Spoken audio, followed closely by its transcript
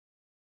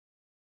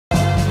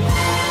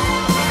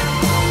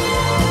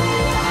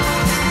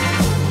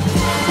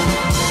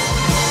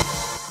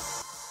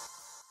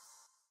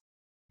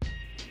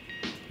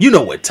You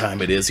know what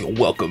time it is.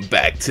 Welcome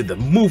back to the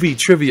movie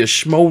trivia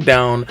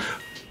Schmoedown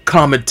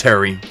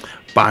commentary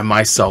by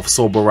myself,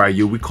 Bro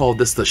Ryu. We call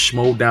this the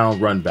Schmoedown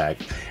Runback.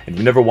 And if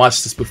you never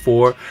watched this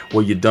before,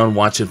 well, you're done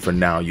watching for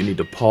now. You need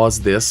to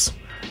pause this,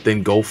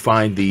 then go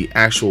find the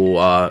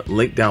actual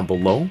link down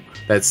below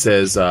that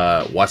says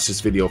watch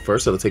this video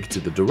first. It'll take you to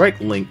the direct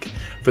link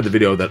for the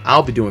video that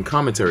I'll be doing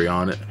commentary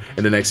on it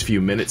in the next few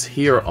minutes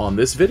here on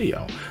this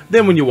video.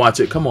 Then when you watch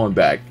it, come on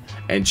back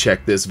and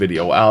check this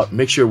video out.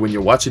 Make sure when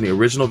you're watching the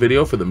original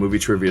video for the movie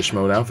trivia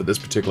Schmoedown for this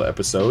particular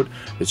episode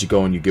that you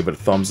go and you give it a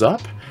thumbs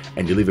up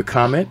and you leave a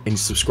comment and you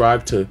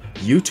subscribe to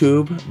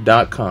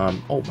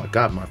youtube.com. Oh my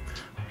god, my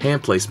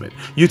hand placement.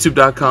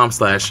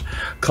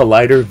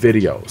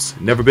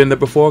 youtube.com/collidervideos. Never been there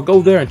before?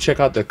 Go there and check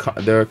out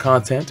their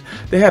content.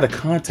 They had a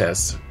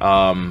contest.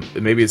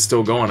 Maybe it's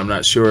still going. I'm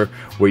not sure,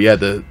 where you had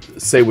to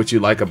say what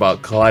you like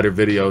about Collider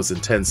videos in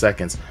 10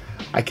 seconds.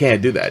 I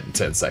can't do that in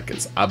 10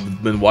 seconds.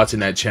 I've been watching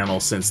that channel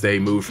since they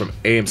moved from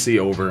AMC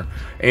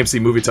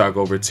Movie Talk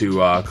over to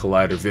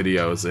Collider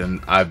Videos,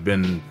 and I've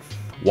been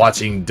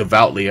watching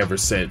devoutly ever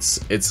since.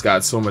 It's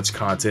got so much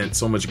content,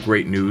 so much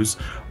great news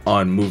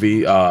on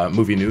movie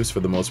news for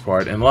the most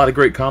part, and a lot of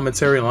great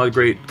commentary and a lot of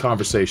great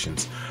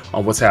conversations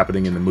on what's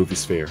happening in the movie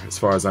sphere. As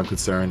far as I'm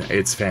concerned,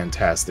 it's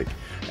fantastic,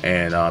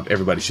 and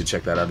everybody should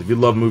check that out. If you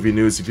love movie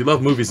news, if you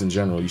love movies in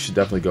general, you should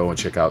definitely go and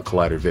check out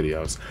Collider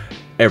Videos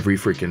every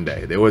freaking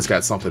day. They always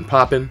got something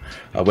popping,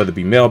 whether it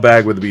be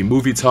mailbag, whether it be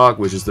movie talk,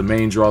 which is the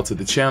main draw to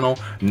the channel.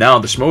 Now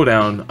the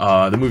Schmoedown,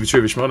 the movie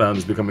trivia Schmoedown,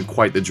 is becoming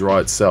quite the draw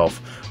itself.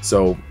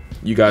 So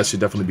you guys should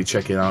definitely be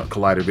checking out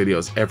Collider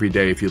Videos every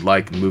day if you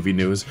like movie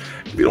news.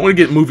 If you don't want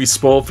to get movies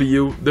spoiled for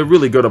you, they're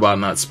really good about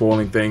not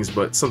spoiling things,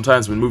 but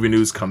sometimes when movie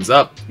news comes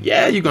up,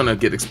 yeah, you're going to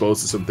get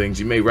exposed to some things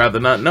you may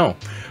rather not know.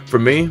 For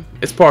me,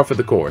 it's par for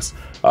the course.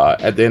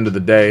 At the end of the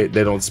day,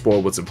 they don't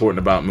spoil what's important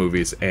about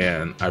movies,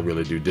 and I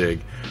really do dig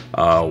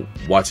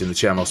watching the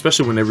channel,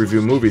 especially when they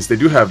review movies. They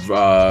do have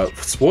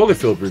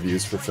spoiler-filled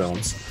reviews for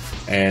films,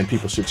 and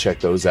people should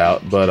check those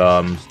out, but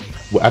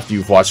after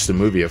you've watched the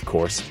movie, of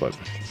course. But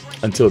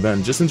until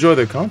then, just enjoy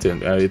their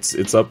content.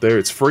 It's up there.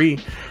 It's free.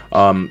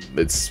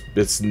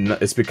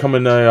 It's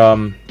becoming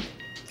an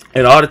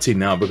oddity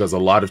now, because a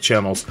lot of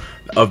channels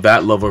of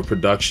that level of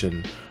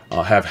production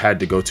have had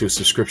to go to a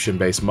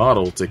subscription-based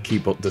model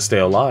to stay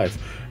alive,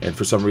 and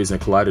for some reason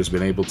Collider's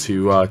been able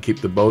to keep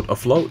the boat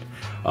afloat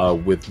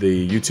with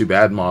the YouTube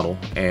ad model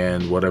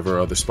and whatever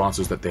other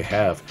sponsors that they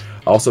have.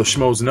 Also,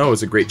 Schmoedowns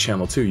is a great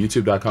channel too.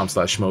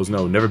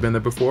 youtube.com/Schmoedowns. Never been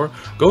there before?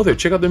 Go there,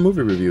 check out their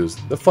movie reviews.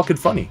 They're fucking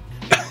funny.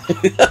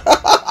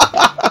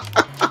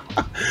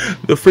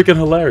 They're freaking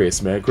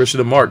hilarious, man. Christian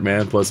and Mark,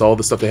 man. Plus all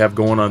the stuff they have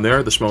going on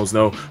there. The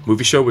Schmoedowns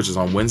movie show, which is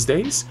on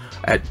Wednesdays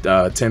at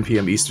 10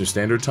 p.m. Eastern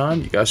Standard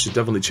Time. You guys should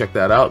definitely check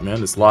that out,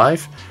 man. It's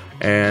live,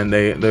 and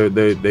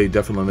they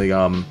definitely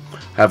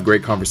have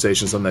great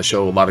conversations on that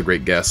show. A lot of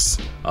great guests.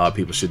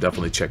 People should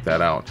definitely check that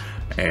out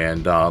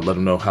and let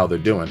them know how they're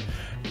doing.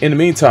 In the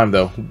meantime,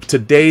 though,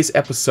 today's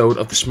episode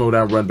of the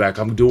Schmoedown Runback,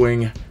 I'm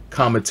doing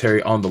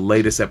commentary on the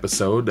latest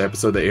episode, the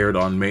episode that aired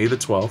on May the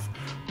 12th,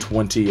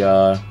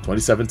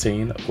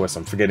 2017. Of course,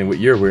 I'm forgetting what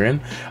year we're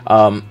in.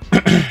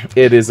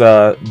 It is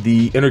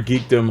the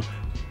InnerGeekDom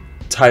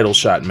title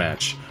shot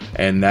match,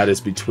 and that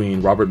is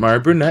between Meyer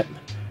Burnett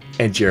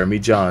and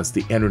Jahns,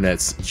 the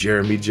internet's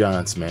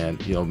Jahns, man.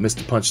 You know,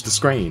 Mr. Punch the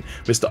Screen,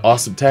 Mr.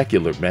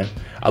 Awesome-tacular, man.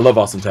 I love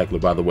Awesome-tacular,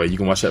 by the way. You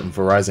can watch that on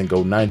Verizon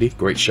Go 90.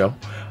 Great show.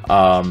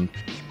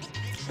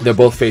 They're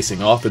both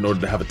facing off in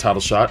order to have a title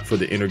shot for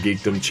the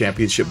InnerGeekDom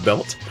Championship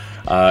belt.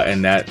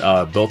 And that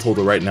belt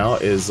holder right now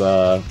is,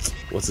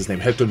 what's his name?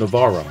 Hector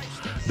Navarro.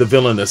 The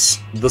villainous,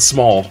 the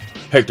small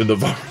Hector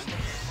Navarro.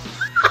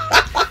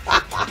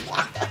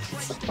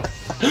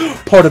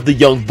 Part of the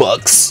Young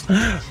Bucks.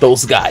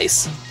 Those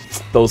guys.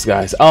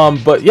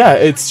 But yeah,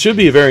 it should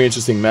be a very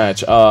interesting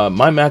match.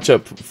 My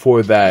matchup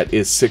for that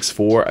is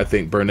 6-4. I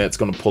think Burnett's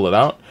going to pull it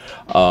out.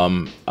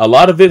 A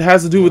lot of it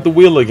has to do with the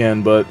wheel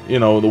again, but you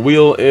know, the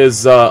wheel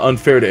is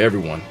unfair to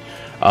everyone,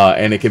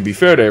 and it can be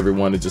fair to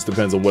everyone. It just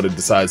depends on what it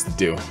decides to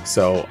do.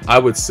 So I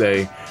would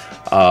say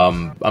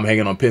I'm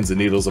hanging on pins and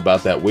needles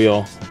about that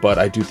wheel, but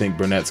I do think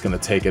Burnett's going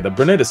to take it.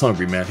 Burnett is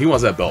hungry, man. He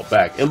wants that belt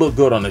back. It looked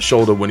good on his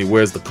shoulder when he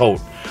wears the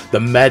coat, the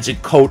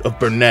magic coat of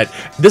Burnett.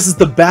 This is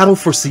the battle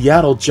for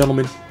Seattle,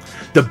 gentlemen.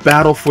 The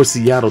battle for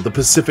Seattle, the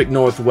Pacific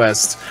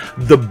Northwest,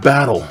 the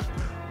battle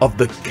of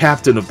the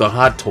captain of the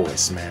hot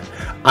toys, man.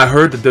 I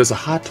heard that there's a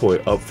hot toy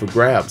up for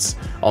grabs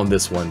on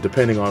this one,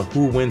 depending on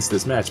who wins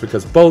this match,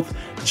 because both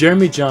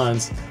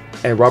Jahns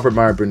and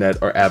Meyer Burnett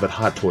are avid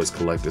Hot Toys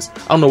collectors.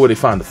 I don't know where they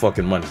find the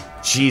fucking money.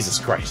 Jesus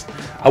Christ.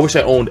 I wish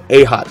I owned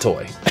a hot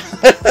toy.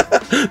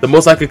 The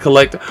most I could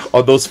collect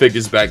are those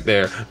figures back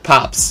there,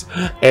 Pops,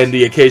 and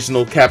the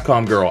occasional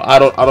Capcom girl. I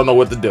don't know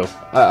what to do.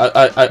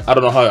 I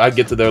don't know how I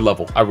get to their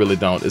level. I really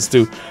don't. It's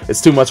too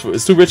much.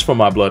 It's too rich for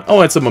my blood.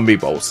 Oh, and some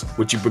amiibos,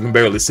 which you can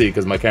barely see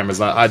because my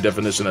camera's not high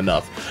definition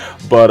enough.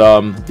 But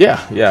a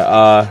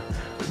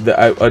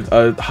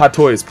hot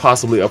toy is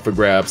possibly up for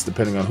grabs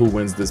depending on who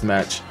wins this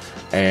match.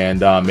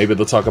 and maybe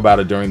they'll talk about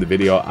it during the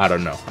video. I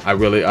don't know. I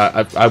really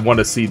I want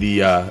to see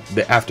the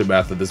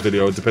aftermath of this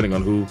video, depending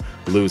on who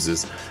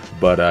loses.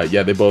 But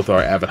yeah, they both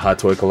are avid hot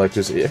toy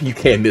collectors. You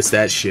can't miss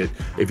that shit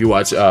if you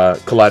watch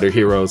Collider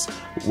Heroes,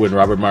 when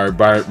Meyer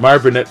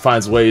Burnett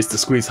finds ways to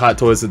squeeze hot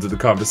toys into the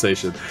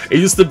conversation. It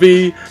used to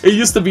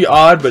be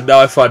odd, but now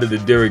I find it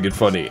endearing and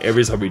funny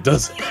every time he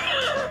does it.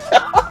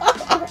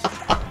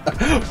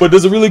 But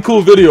there's a really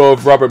cool video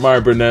of Meyer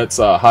Burnett's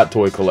hot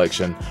toy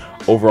collection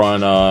over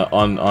on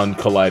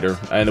Collider,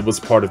 and it was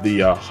part of the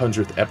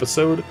 100th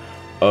episode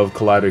of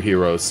Collider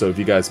Heroes. So if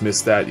you guys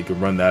missed that, you can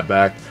run that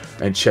back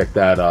and check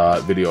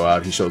that video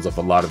out. He shows off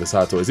a lot of his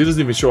hot toys. He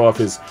doesn't even show off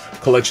his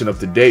collection up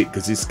to date,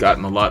 because he's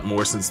gotten a lot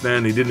more since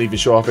then. He didn't even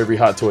show off every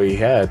hot toy he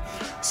had.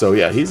 So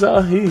yeah, he's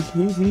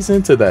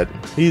into that.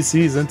 He's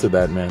into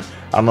that, man.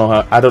 I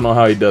don't know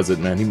how he does it,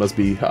 man. He must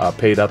be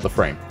paid out the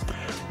frame.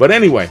 But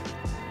anyway,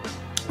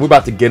 we're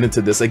about to get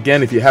into this.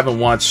 Again, if you haven't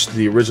watched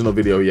the original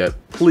video yet,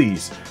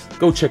 please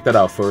go check that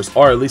out first,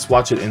 or at least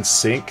watch it in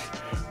sync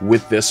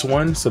with this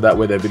one, so that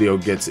way that video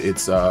gets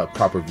its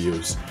proper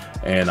views.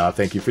 And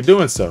thank you for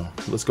doing so.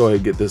 Let's go ahead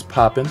and get this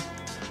popping.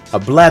 I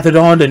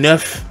blathered on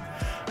enough.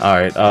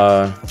 Alright,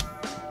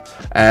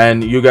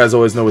 and you guys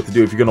always know what to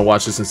do. If you're gonna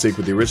watch this in sync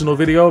with the original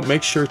video,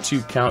 make sure to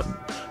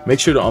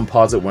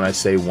unpause it when I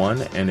say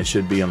 1, and it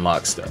should be in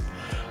lockstep.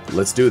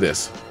 Let's do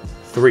this.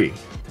 3,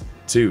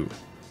 2,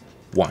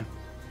 1.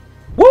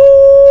 Woo!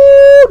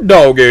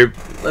 Doggy.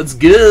 Let's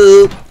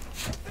go.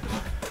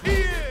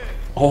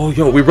 Oh,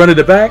 yo, we running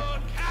it back?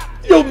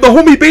 Yo, the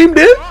homie beamed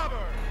in?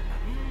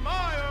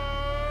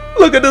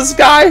 Look at this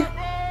guy.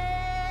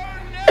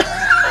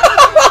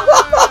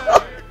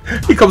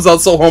 He comes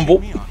out so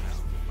humble.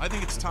 I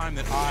think it's time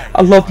that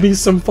I love me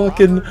some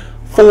fucking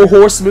 4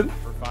 horsemen.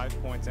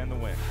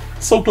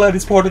 So glad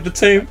he's part of the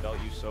team.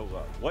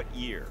 What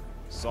year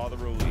saw the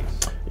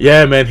release?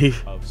 Yeah, man,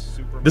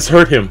 this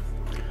hurt him.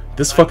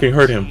 This fucking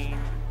hurt him.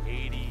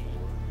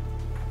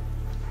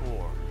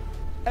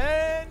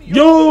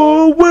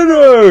 Yo,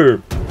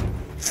 winner!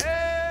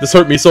 This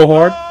hurt me so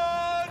hard.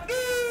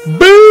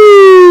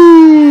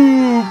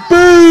 Boo!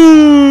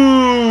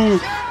 Boo!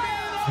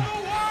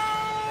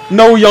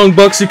 No, Young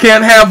Bucks, you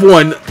can't have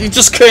one. You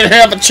just can't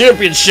have a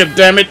championship,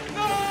 damn it.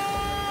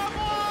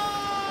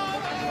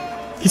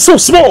 He's so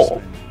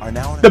small.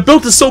 The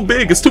belt is so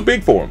big, it's too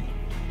big for him.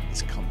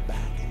 He's come back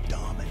and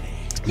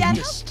dominate. Yeah,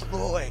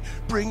 destroy.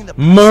 Bring the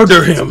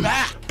murder him,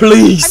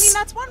 please. I mean,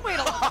 that's one way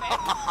to look at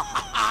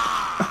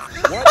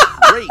it. What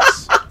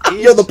race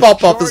is Yo, the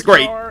pop-off is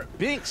great.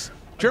 Binks.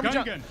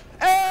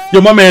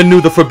 Yo, my man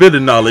knew the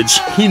forbidden knowledge.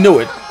 He knew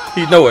it.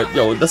 He knew it.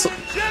 Yo,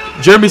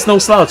 Jeremy's no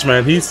slouch,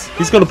 man. He's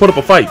gonna put up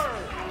a fight.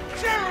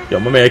 Yo,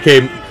 my man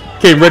came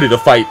ready to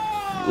fight.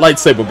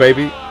 Lightsaber,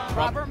 baby.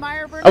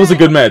 That was a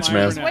good match,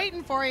 man.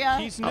 Waiting for you.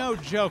 He's no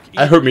joke.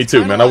 That hurt me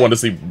too, man. I wanted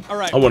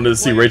to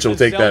see Rachel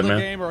take that,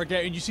 man.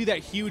 And you see that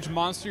huge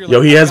monster.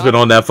 Yo, he has been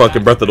on that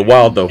fucking Breath of the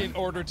Wild though. In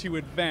order to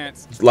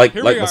advance, like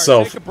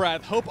myself. Take a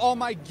breath. Hope all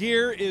my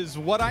gear is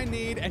what I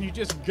need, and you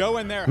just go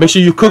in there. Make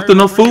sure you cooked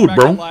enough food,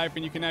 bro.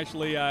 And you can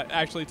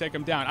actually take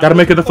him down. Gotta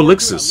make enough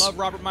elixirs. I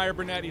love Meyer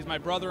Burnett. He's my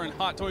brother in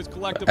Hot Toys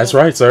Collectibles. That's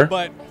right, sir.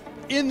 But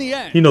in the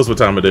end, he knows what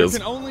time it is.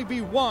 There can only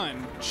be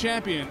one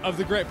champion of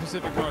the Great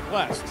Pacific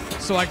Northwest,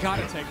 so I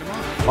gotta take him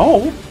on.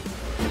 Oh,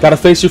 gotta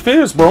face your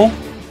fears, bro.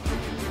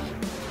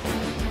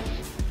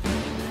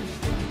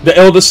 The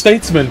elder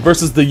statesman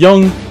versus the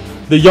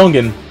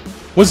youngin.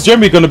 When's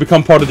Jeremy gonna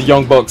become part of the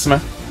Young Bucks, man?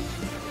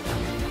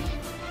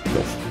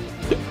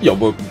 Yo,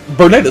 but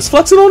Burnett is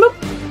flexing on him.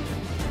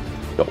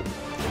 Yo,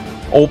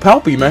 old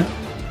Palpy, man.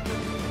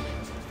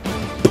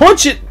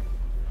 Punch it.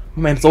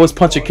 Man, it's always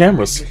punching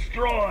cameras.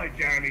 Destroy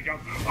Jeremy Jones.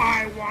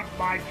 I want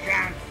my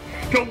chance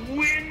to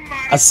win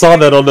my. I saw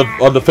that on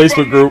the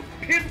Facebook group.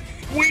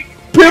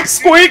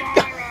 Pipsqueak.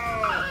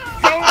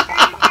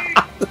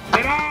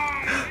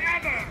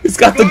 He's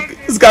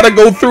got to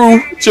go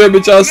through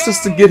Jeremy Jones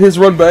just to get his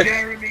run back.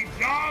 Jeremy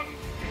Jones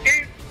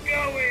is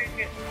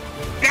going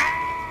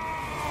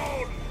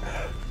down.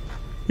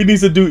 He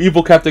needs to do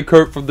Evil Captain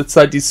Kirk from the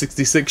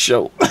 1966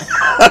 show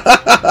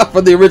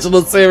for the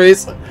original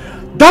series.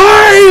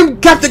 Damn,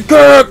 Captain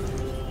Kirk!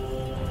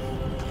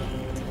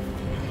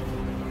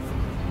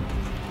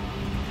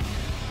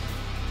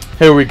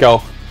 Here we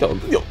go.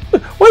 Yo,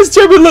 why does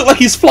Jeremy look like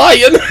he's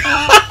flying?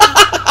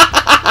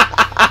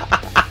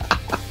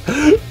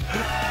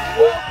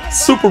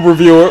 Super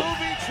reviewer.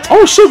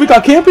 Oh shit, we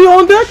got Campy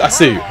on deck? I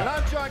see you.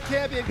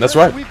 That's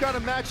right. We've got a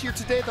match here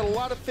today that a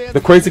lot of fans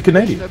the crazy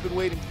Canadian have been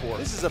waiting for.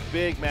 This is a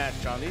big match,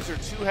 John. These are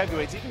two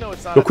heavyweights. Even though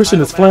it's not the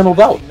Christian is flanneled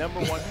out.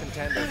 #1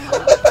 contender for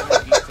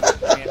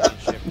the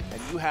championship.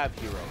 And you have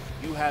hero,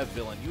 you have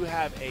villain, you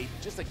have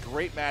just a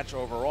great match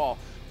overall.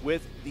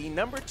 with the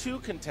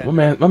 #2 contender.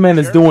 My man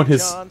is doing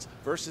his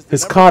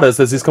katas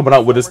as he's coming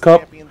out with his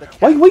cup.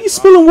 Why you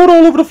spilling water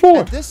all over the floor?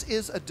 And this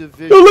is a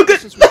division. Yo, look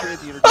at since we created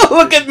the InnerGeekDom,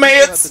 look at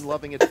Meyer. I've been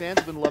loving it. Fans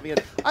have been loving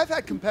it. I've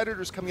had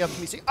competitors coming up to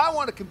me saying, "I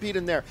want to compete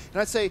in there,"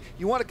 and I say,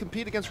 "You want to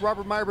compete against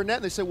Robert Meyer Burnett?"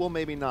 And they say, "Well,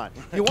 maybe not."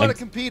 You want to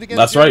compete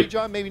against Jeremy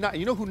John? Maybe not. And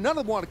you know who none of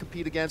them want to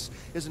compete against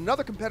is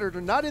another competitor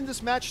not in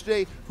this match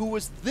today who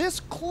was this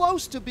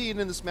close to being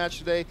in this match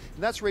today,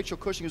 and that's Rachel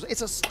Cushing.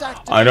 It's a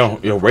stacked division. I know,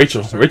 yo,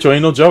 Rachel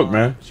ain't no joke,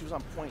 man. She was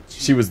on point.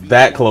 She was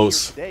that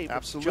close.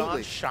 Absolutely.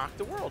 Jahns shocked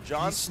the world.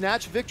 He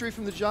snatched victory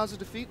from the Jahns of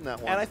defeat in that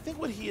one. And I think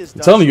what he has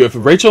done. I'm telling you, if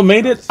Rachel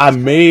made it, I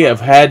may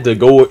have had to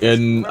go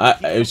in.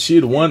 If she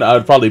had won, I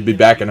would probably be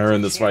backing her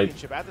in this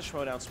fight. At the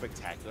Schmoedown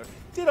Spectacular,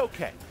 did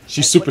okay.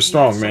 She's super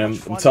strong, man.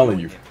 I'm telling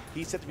you.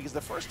 He said to me, because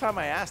the first time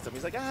I asked him,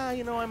 he's like,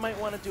 you know, I might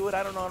want to do it.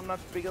 I don't know. I'm not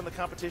big on the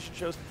competition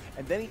shows.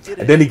 And then he did it.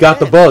 And then he got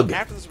the bug.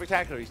 After the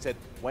Spectacular, he said,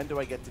 when do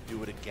I get to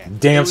do it again?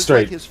 Damn it was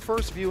straight. Like his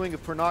first viewing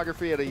of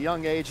pornography at a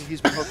young age, and he's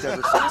been hooked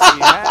ever since. He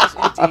has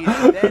indeed.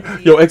 And then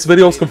he Yo, X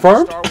videos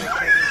confirmed?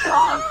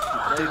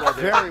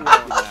 Very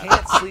well. You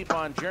can't sleep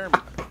on Jeremy.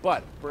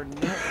 But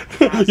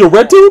Burnett, yo,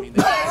 Red Tube? He's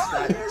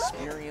got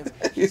experience.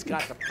 He's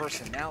got the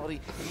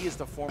personality. He is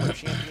the former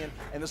champion.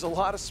 And there's a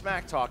lot of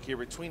smack talk here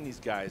between these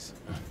guys.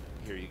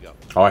 Here you go.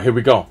 All right, here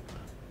we go.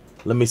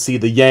 Let me see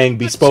the Yang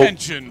bespoke.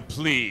 Attention,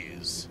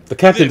 please. The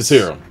captain is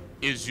here.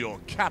 Is your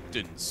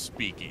captain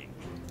speaking?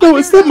 Yo,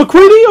 is that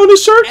McCready on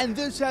his shirt? And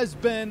this has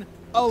been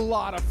a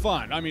lot of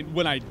fun. I mean,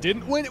 when I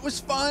didn't win, it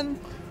was fun.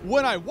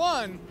 When I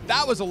won,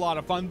 that was a lot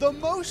of fun. The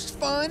most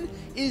fun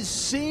is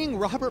seeing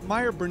Robert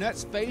Meyer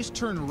Burnett's face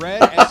turn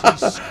red as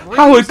he screams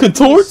how it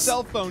contorts his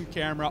cell phone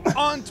camera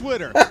on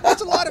Twitter.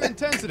 That's a lot of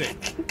intensity.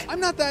 I'm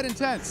not that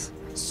intense.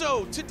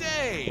 So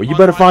today, well, you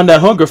better find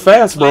that hunger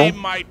fast, bro. Claim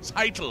my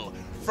title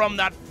from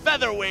that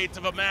featherweight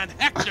of a man,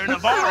 Hector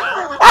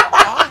Navarro.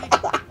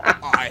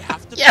 I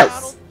have to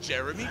battle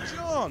Jeremy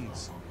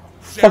Jahns.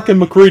 Fucking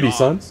McCready,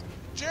 son.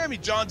 Jeremy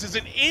Jahns is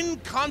an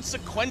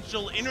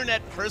inconsequential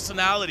internet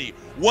personality.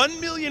 1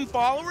 million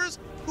followers?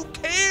 Who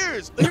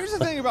cares? Here's the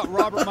thing about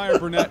Robert Meyer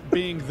Burnett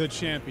being the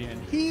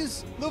champion.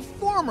 He's the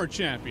former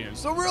champion.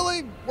 So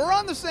really, we're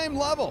on the same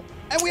level.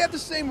 And we have the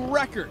same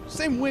record,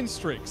 same win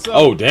streak. So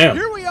oh, damn.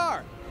 Here we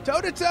are,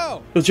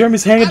 toe-to-toe. So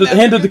Jeremy's hand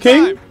of the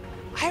king? Time.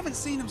 I haven't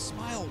seen him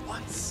smile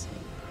once.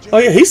 Oh,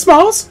 yeah, he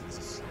smiles.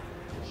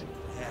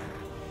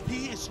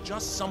 He is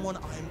just someone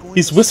I'm going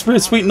He's whispering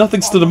sweet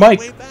nothings to the mic.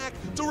 Way back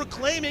to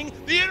reclaiming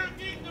the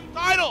InnerGeekDom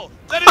title.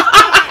 That is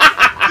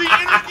mine. The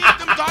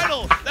InnerGeekDom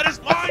title. That is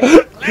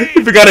mine.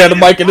 He forgot he had a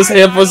mic in his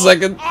hand for a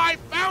second. I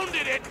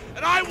founded it,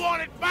 and I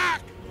want it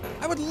back.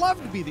 I would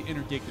love to be the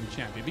InnerGeekDom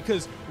champion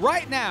because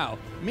right now,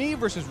 me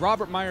versus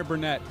Robert Meyer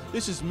Burnett,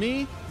 this is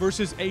me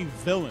versus a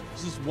villain.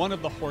 This is one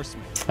of the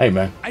horsemen. Hey,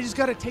 man. I just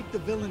got to take the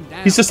villain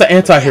down. He's just an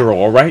anti-hero,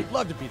 all right?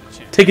 Love to be the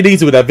champion. Take it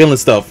easy with that villain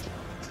stuff.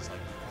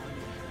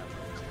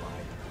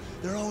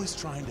 They're always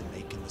trying to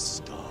make him a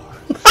star.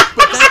 But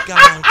that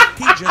guy,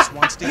 he just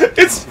wants to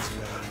guess his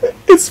way.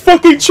 It's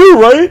fucking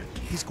true, right?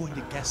 He's going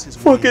to guess his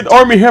way. Fucking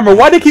Army Hammer.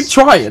 Why they keep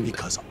trying?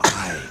 Because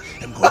I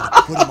am going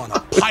to put him on a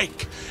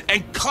pike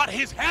and cut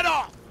his head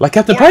off. Like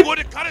Captain Or Pike? I'm going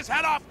to cut his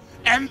head off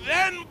and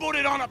then put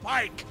it on a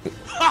pike.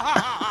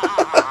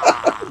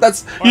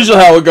 That's usually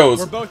how it goes.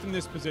 We're both in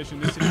this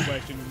position, this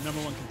situation,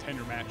 #1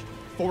 contender match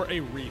for a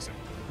reason.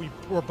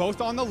 We're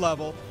both on the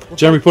level.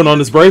 Jeremy putting on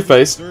his brave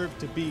face. Deserve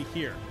to be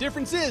here.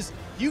 Difference is,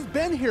 you've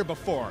been here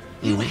before.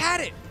 You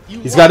had it.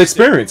 He's got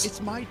experience.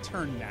 It's my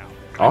turn now.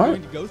 All I'm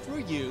right. going to go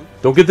through you.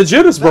 Don't get the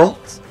jitters, bro.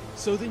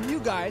 So then you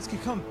guys can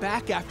come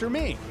back after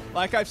me.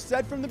 Like I've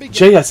said from the beginning.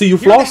 Jay, I see you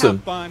here to flossing.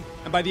 have fun,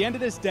 and by the end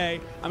of this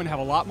day, I'm going to have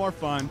a lot more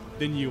fun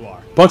than you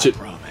are. Punch it.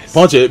 Promise.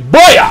 Punch it. Boy!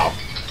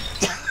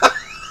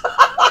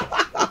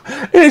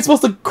 It ain't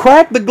supposed to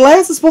crack the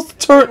glass. It's supposed to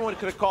turn. Everyone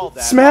could have called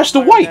that. Smash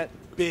the white.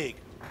 Big,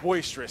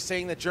 boisterous,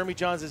 saying that Jeremy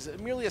Jahns is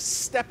merely a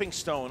stepping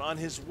stone on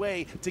his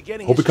way to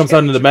getting. Hope his he comes out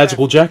in the championship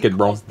magical back. jacket,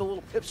 bro. The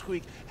little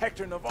pipsqueak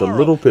Hector Navarro. The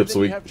little Then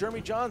pipsqueak. you have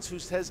Jeremy Jahns who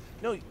says,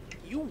 "No,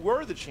 you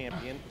were the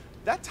champion.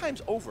 That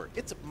time's over.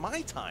 It's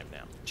my time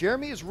now."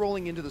 Jeremy is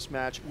rolling into this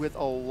match with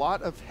a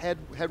lot of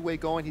headway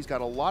going. He's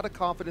got a lot of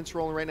confidence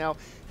rolling right now.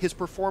 His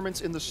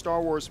performance in the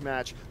Star Wars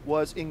match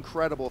was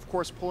incredible. Of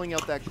course, pulling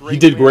out that great He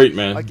did win great,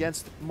 man.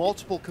 against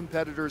multiple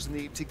competitors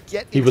to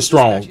get. He into was this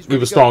strong. match. He's He ready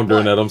was to go. strong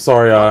during But that. I'm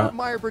sorry. Robert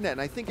Meyer Burnett,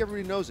 and I think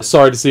everybody knows it.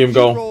 Sorry to see him he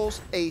go. rolls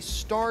a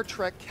Star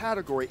Trek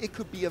category. It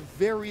could be a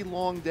very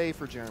long day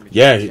for Jeremy.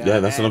 Yeah,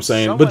 that's what I'm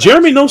saying. But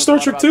Jeremy knows Star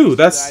Trek too.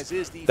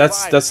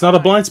 That's not a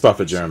blind spot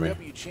for Jeremy.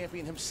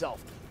 Champion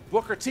himself,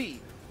 Booker T,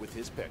 with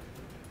his pick.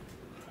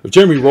 If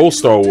Jeremy rolls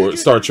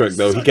Star Trek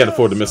though, he can't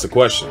afford to miss a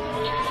question.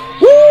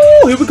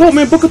 Woo! Here we go,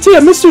 man. Booker T, I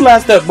missed you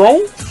last step, bro.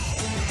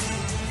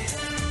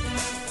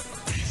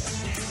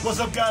 What's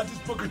up, guys? It's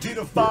Booker T,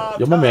 the 5-time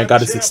Yo, my man got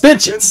his champ.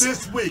 extensions. And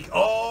this week,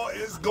 all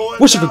is going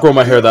Wish I could grow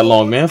my hair that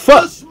long, man.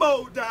 Fuck. The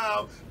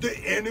Schmoedown,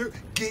 the Inner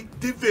Geek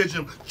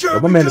Division. Yo,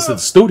 my man is in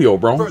the studio,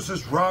 bro.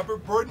 Versus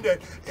Robert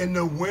Burnett, and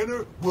the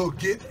winner will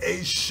get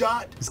a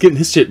shot. He's getting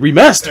his shit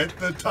remastered. At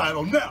the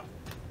title now.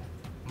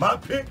 My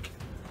pick.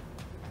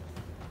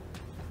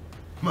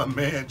 My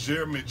man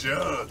Jeremy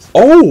Jahns.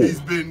 Oh.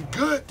 He's been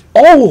good.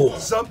 Oh.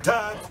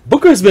 Sometimes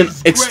Booker has been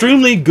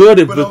extremely good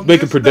at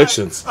making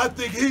predictions. I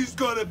think he's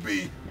gonna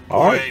be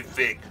Alright.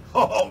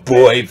 Oh,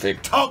 Boy,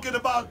 Vic. Talking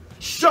about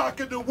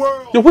shocking the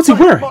world. Yo, what's he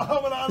wearing?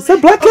 Is that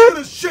Black Cat? I'm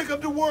gonna shake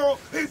up the world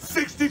in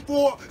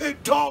 64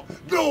 and talk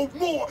no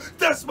more.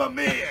 That's my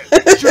man,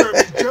 Jeremy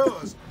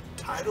Jahns.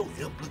 Title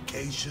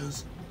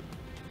implications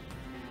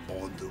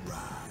on the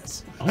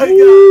rise.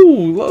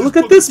 Oh, look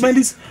at this, man.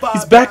 He's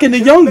back in the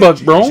Young Buck,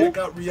 bro. Check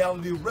out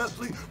Reality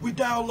Wrestling. We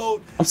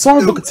download. I'm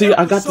sorry, Booker T.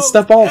 I got to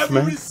step off,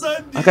 man.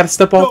 I got to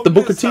step off the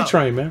Booker T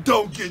train, man.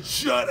 Don't get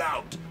shut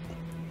out.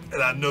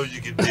 And I know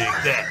you can dig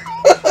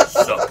that,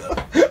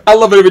 sucker. I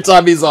love it every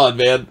time he's on,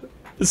 man.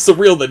 It's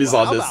surreal that he's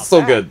on this. It's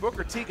so good.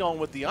 Booker T going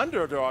with the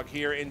underdog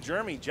here, and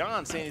Jeremy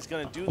Jahns saying he's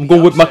going to do. I'm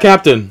going with my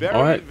captain. Very,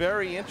 all right.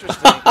 Very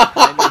interesting.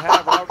 And you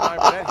have Robert Meyer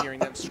Burnett hearing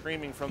them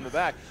screaming from the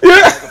back.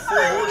 Yeah. The Four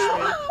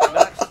Horsemen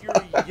not here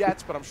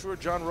yet, but I'm sure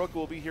John Roca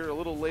will be here a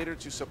little later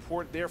to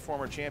support their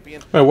former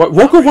champion. Wait, what?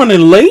 Roca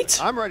running late?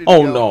 I'm ready to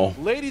go. no.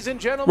 Ladies and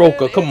gentlemen,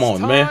 Roca, come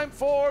on, man. Time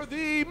for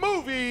the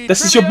movie.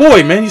 This is your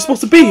boy, man. You're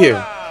supposed to be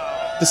here.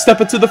 To step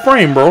into the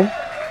frame, bro.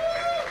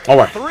 All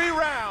right. 3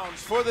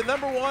 rounds for the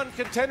 #1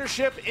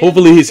 contendership.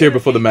 Hopefully he's here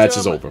before the match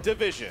is over.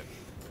 Division.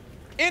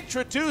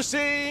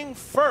 Introducing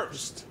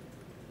first.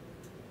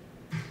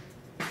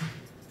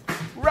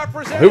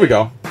 Representing. Here we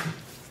go.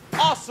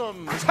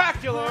 Awesome,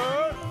 tacular.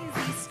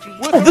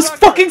 Oh, this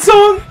fucking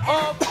song.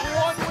 Of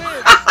 1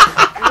 win,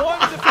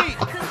 1 defeat.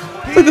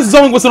 I think this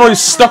song was already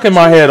stuck in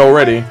my head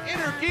already.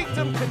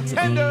 InnerGeekDom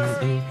contender,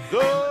 the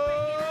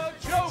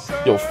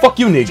Joker. Yo, fuck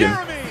you, Negan.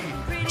 Jeremy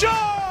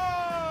Jahns.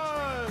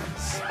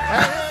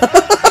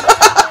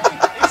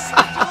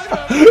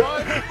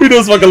 He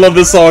does fucking love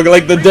this song.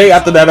 Like the day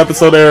after that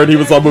episode aired, he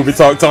was on Movie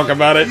Talk talking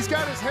about it. He's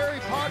got his Harry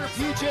Potter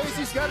PJs,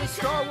 he's got his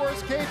Star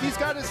Wars cape, he's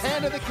got his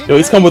Hand of the King. Yo,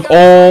 he's come with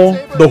all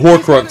the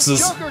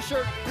Horcruxes.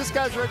 This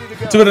guy's ready to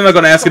go. Too bad they're not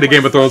going to ask you the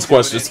Game of Thrones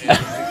questions.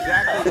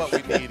 Exactly what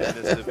we need in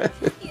this division.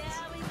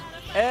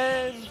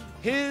 And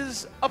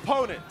his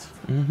opponent.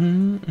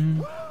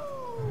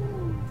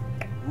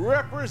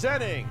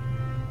 Representing.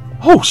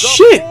 Oh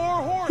shit!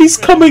 He's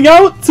coming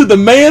out to the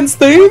man's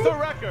theme?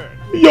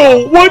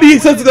 Yo, what? He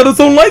says he's got his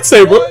own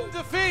lightsaber. 1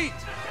 defeat.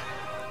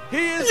 He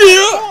is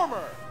the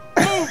former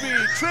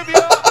movie trivia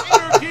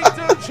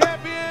InnerGeekDom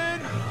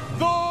champion.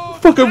 The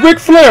Fucking Ric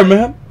Flair,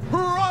 man.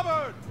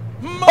 Robert.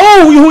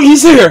 Oh,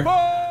 he's here.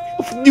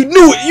 You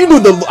knew it. You knew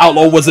the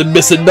outlaw wasn't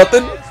missing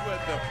nothing.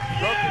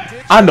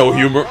 I know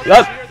humor.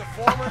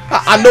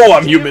 I know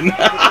I'm human.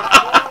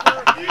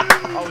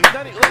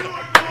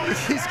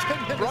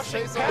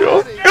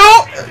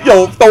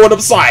 Yo, throwing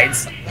up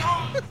signs.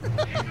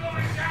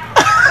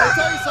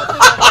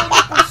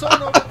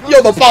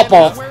 Yo, the pop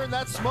off. Wearing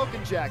that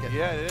smoking jacket.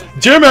 Yeah, it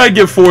is. Jeremy, I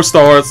give 4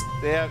 stars.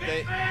 They have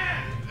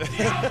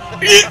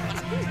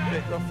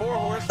the 4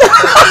 horse.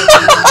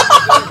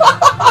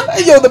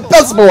 Yo, the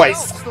best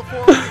boys.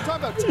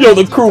 Yo,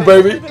 the crew,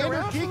 baby.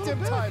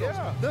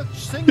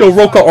 Yo,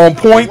 Roca on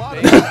point.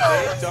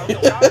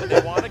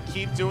 They want to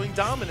keep doing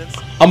dominance.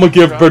 I'm gonna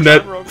give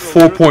Burnett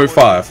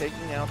 4.5.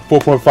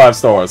 4.5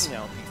 stars.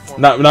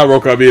 Not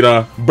Roca. I mean,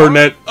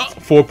 Burnett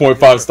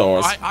 4.5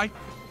 stars.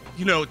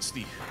 You know, it's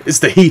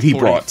the heat he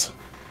brought.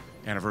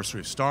 Anniversary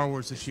of Star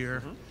Wars this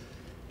year.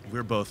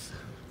 We're both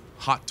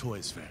Hot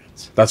Toys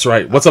fans. That's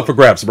right. What's up for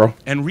grabs, bro?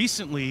 And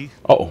recently,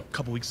 a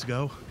couple weeks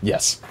ago,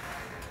 yes,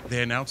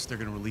 they announced they're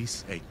going to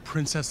release a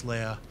Princess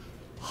Leia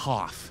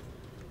Hoth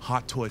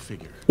hot toy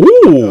figure.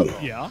 Ooh.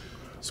 Yeah.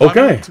 So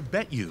okay. I'm going to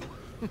bet you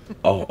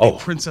a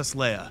Princess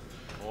Leia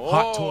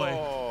hot toy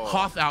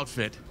Hoth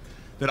outfit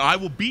that I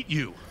will beat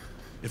you.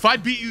 If I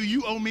beat you,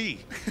 you owe me.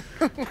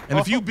 And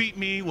if you beat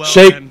me, well,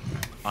 then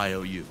I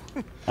owe you.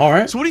 All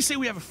right. So what do you say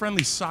we have a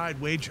friendly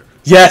side wager?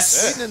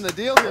 Yes. In the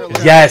deal here,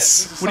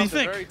 yes. What do you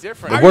think? Very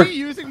different. Are you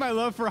using my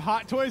love for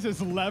Hot Toys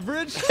as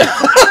leverage?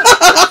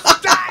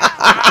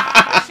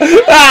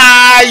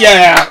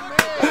 Yeah.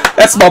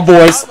 That's my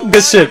boys.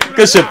 Good shit.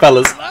 Good shit,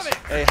 fellas.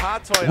 A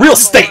hot toy. Real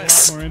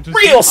stakes.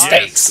 Real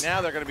stakes. Now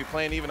they're going to be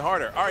playing even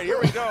harder. All right, here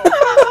we go.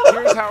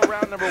 Here's how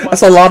round number 1.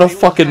 That's a lot of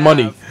fucking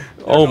money.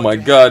 Oh my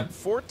god.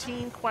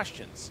 14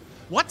 questions.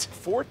 What?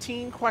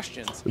 14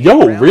 questions.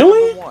 Yo,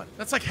 really?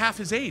 That's like half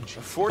his age.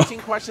 14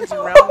 questions in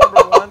round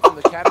number 1 from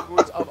the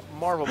categories of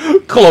Marvel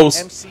movies,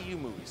 close, MCU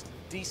movies,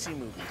 DC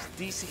movies,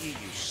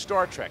 DCEU,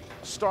 Star Trek,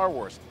 Star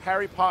Wars,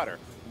 Harry Potter,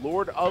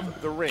 Lord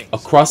of the Rings.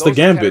 Across the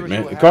gambit,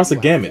 man. Across the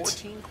gambit.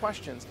 14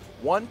 questions.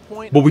 1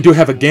 point. But we do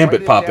have a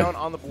gambit popping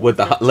with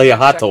the Leia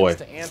hot toy.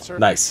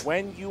 Nice.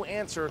 When you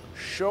answer,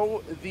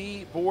 show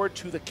the board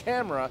to the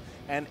camera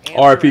and answer.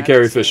 R.I.P.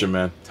 Carrie Fisher,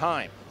 man.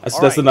 Time.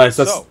 That's nice.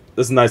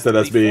 That's nice that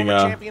that's being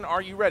champion,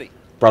 are you ready?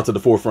 Brought to the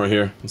forefront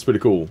here. It's pretty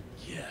cool.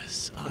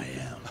 Yes, I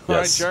am. All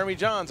right, Jeremy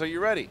Jahns, are you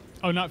ready?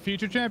 Oh, not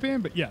future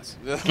champion, but yes.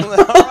 All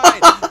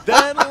right,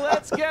 then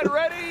let's get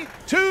ready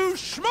to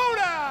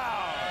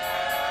Schmoedown.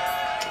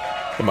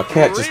 My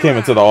cat just came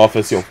into the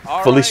office. Yo,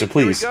 Felicia,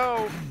 please.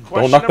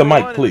 Don't knock the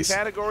mic, please. In the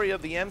category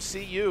of the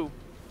MCU.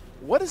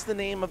 What is the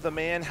name of the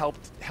man held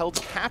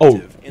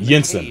captive in the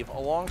Jensen. cave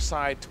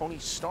alongside Tony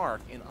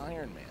Stark in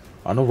Iron Man?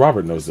 I know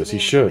Robert knows this. He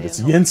should. It's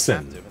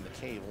Jensen.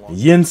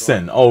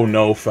 Jensen. Oh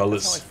no,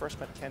 fellas. That's how I first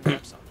met Ken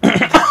Jebsen.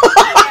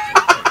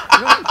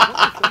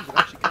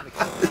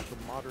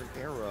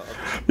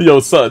 Yo,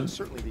 son.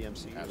 Certainly the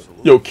MCU.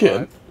 Absolutely. Yo,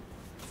 Ken. 5,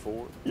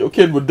 4. Yo,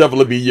 Ken would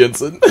definitely be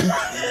Jensen.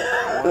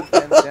 1,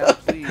 pens down,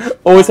 please.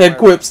 Always had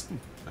quips.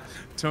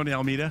 Tony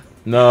Almeida.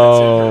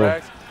 No.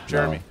 That's incorrect.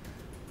 Jeremy. No.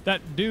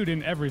 That dude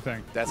in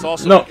everything. That's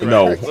also No, correct.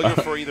 no.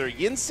 Looking for either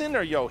Jensen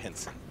or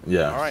Johansson.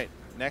 Yeah. All right,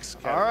 next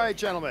category. All right,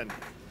 gentlemen.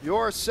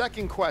 Your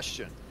second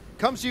question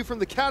comes to you from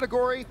the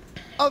category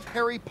of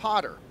Harry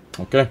Potter.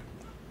 Okay.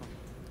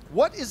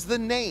 What is the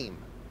name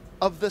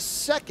of the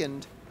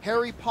second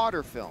Harry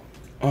Potter film?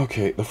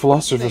 Okay, the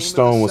Philosopher's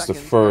Stone was the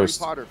second first.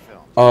 Harry Potter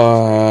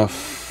film.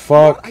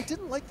 Fuck. I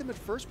didn't like them at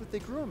first, but they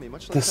grew on me.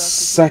 Much like The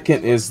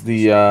second is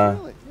the,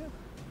 Really, yeah.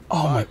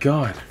 Oh my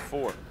god.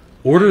 4.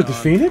 Order of the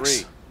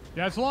Phoenix? 3.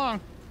 Yeah, it's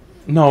long.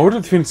 No, Order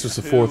of the Phoenix was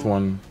the fourth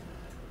one.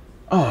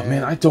 Oh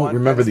man, I don't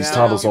remember these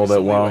titles all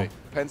that well.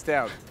 Pens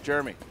down.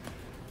 Jeremy.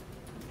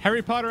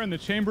 Harry Potter and the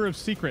Chamber of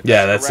Secrets.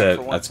 Yeah, that's Correct it.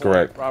 for 1 That's point.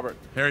 correct. Robert.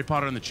 Harry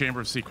Potter and the Chamber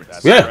of Secrets.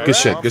 That's Yeah, correct. good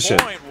shit, 1 good shit.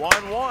 point.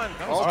 1-1.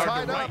 That was All hard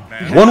tied to up. write,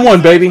 man.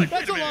 1-1, baby.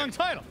 That's a long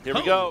title. Here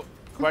we go.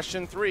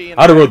 Question 3.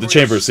 I'd have wrote the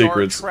Chamber of Star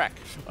Secrets. Trek.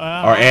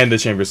 And the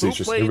Chamber of Who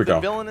Secrets. played Here we the go.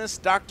 villainous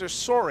Dr.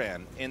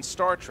 Soran in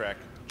Star Trek?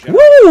 Jeremy.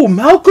 Woo!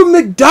 Malcolm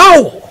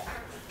McDowell!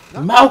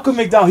 Malcolm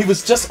McDowell. He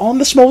was just on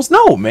the Schmoes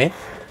Know, man.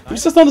 He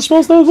was just on the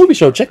Schmoes Know movie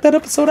show. Check that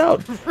episode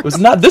out. It was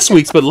not this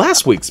week's, but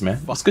last week's,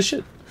 man. That's good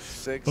shit.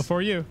 6.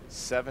 Before you.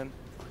 7.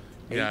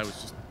 8. Yeah, I was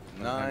just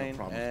 9.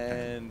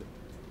 And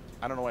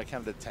I don't know why I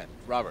counted at 10.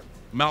 Robert.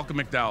 Malcolm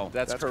McDowell.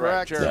 That's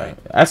correct. correct. Jeremy.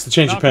 Yeah. That's the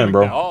change of pen,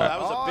 bro. Oh, that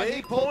was Oh, a he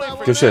big pulled point that for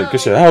one Good shit, out.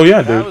 good shit. Hell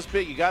yeah, That dude. was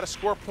big. You got to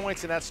score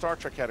points in that Star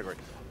Trek category.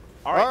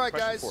 All right,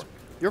 question guys. 4.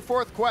 Your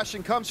fourth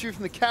question comes to you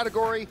from the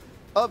category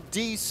of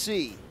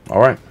DC. All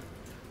right.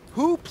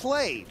 Who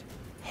played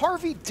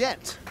Harvey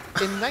Dent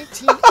in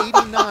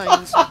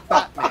 1989's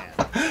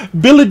Batman?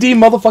 Billy D.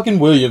 motherfucking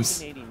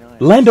Williams. 1989.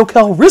 Lando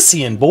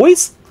Calrissian,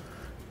 boys.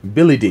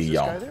 Billy D, This guy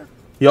y'all. there?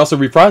 He also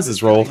reprised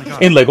his role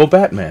in Lego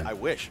Batman. I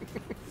wish.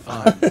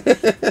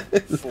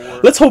 4.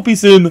 Let's hope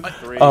he's in.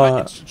 3.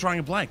 It's drawing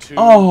a blank. 2.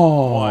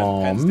 Oh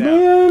 1. Pens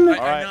down. man. I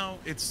right. know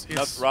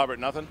it's Robert,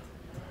 nothing?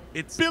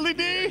 it's Billy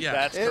D. Yeah.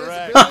 That's It is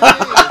correct.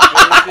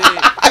 Billy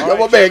D. Yo,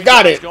 my man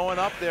got it. Going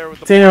up there with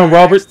the Damn, point.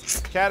 Robert.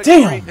 Next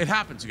category. Damn. It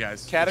happens, you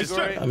guys.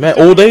 Category. Man,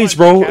 old age,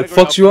 bro. It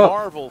Category fucks you of up.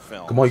 Marvel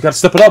films. Come on, you gotta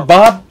step it up,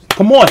 Bob.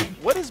 Come on.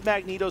 What is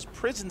Magneto's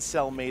prison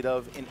cell made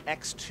of in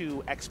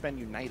X2 X-Men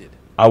United?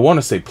 I want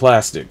to say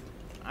plastic.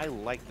 I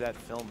like that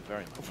film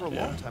very much. For a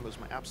long time, it was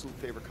my absolute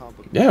favorite comic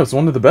book. Yeah, it was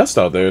one of the best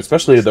out there,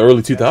 especially in the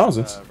early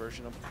 2000s.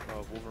 Version of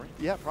Wolverine.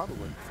 Yeah,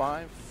 probably.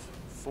 5,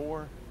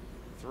 4,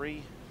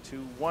 3, 2,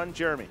 1.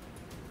 Jeremy.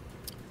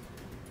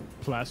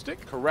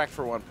 Plastic. Correct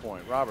for 1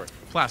 point. Robert.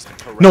 Plastic.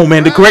 Correct. No,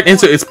 man, the correct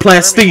answer is Jeremy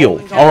plasteel.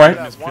 holding All on to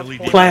right, that 1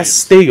 point.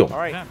 plasteel. All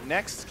right. Yeah.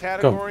 Next Go,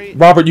 category.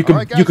 Robert. You All can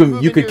right, guys, you we'll can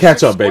move you into can your catch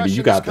sixth up, baby. question.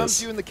 You got This comes this.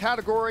 to you in the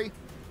category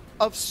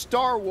of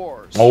Star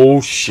Wars.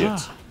 Oh shit.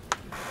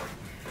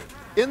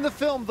 In the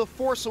film The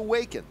Force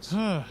Awakens,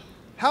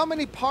 how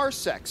many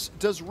parsecs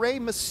does Rey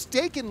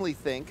mistakenly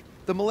think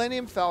the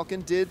Millennium Falcon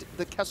did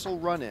the Kessel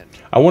Run in?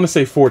 I want to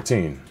say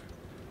 14.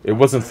 It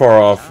wasn't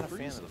far off. Not a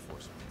fan of the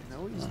Force.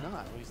 No, he's not. No,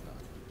 he's not.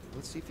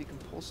 Let's see if he can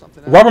pull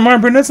something out. Robert Meyer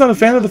Burnett's not a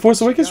fan of The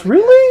Force Awakens?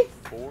 Really?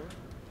 4,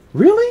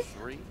 Really?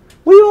 3,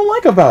 What do you don't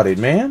like about it,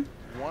 man?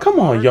 1. Come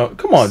on, yo.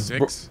 Come on.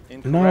 6.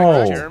 Incorrect.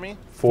 No. Jeremy.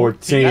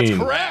 14. That's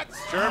correct.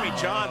 Jeremy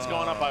John's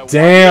going up by 1.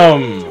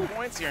 Damn. 2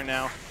 points here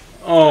now.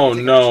 Oh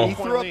He no.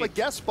 threw up a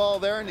guess ball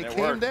there and it It came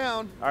worked.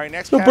 down. All right,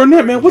 next Yo, category.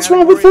 Burnett, man, what's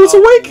wrong with Category Force of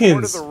Awakens?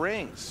 Lord of the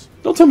Rings.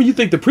 Don't tell me you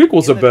think the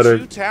prequels In are better.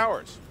 The Two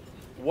Towers.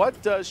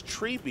 What does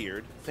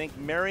Treebeard think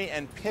Merry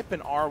and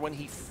Pippin are when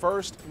he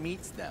first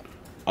meets them?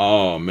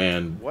 Oh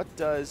man. What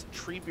does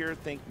Treebeard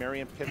think Merry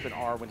and Pippin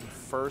are when he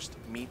first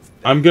meets them?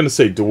 I'm gonna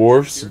say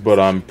dwarfs, but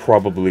I'm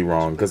probably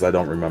wrong because I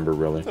don't remember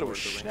really. I thought it was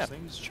Schnepp.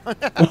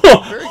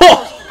 Very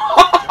close.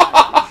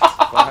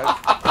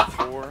 5,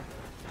 4,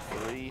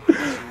 3, 2,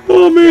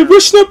 Oh man,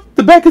 Bush Snip,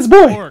 the back is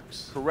boy.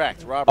 Orcs.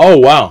 correct. Robert. Oh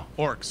wow.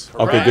 Orcs.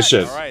 Okay, Correct. good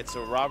shit. All right,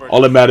 so Robert.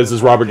 All that matters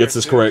is Robert gets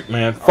this correct,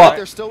 man. They're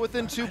Fuck. still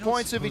within 2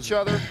 points of each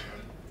other.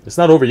 It's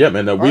not over yet,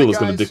 man. That All wheel right, is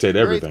gonna guys, dictate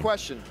your eighth everything.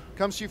 question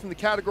comes to you from the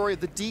category of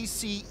the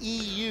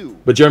DCEU.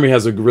 But Jeremy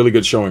has a really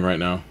good showing right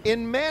now.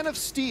 In Man of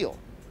Steel,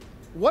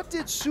 what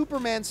did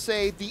Superman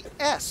say the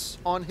S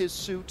on his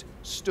suit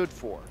stood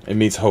for? It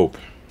means hope.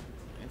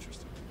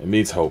 Interesting. It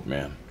means hope,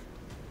 man.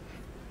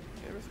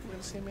 You ever think we're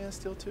going to see Man of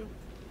Steel 2?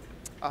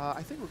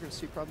 I think we're going to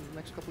see probably in the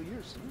next couple of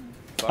years.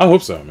 I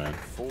hope so, man.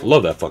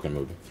 Love that fucking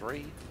movie.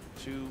 3,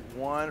 2,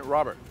 1.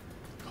 Robert.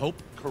 Hope.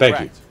 Correct.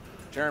 Thank you.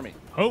 Jeremy.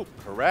 Hope.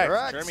 Correct.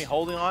 Correct. Jeremy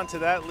holding on to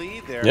that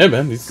lead there. Yeah,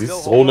 man. He's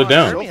Still holding it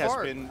down. Jeremy So has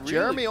far, been really-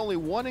 Jeremy only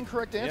one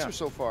incorrect answer Yeah.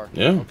 so far.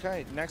 Yeah.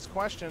 Okay, next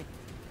question.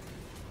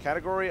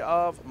 Category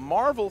of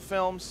Marvel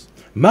films.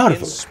 Marvel.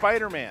 In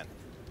Spider-Man,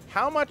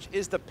 How much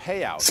is the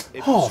payout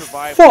if Oh, you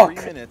survive fuck.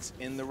 3 minutes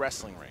in the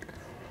wrestling ring?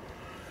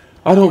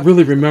 I don't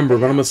really remember,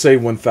 but I'm gonna say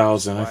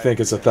 1,000. I think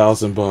it's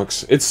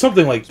 $1,000. It's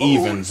something like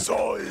even.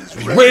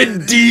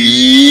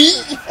 Ready?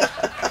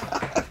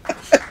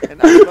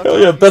 Oh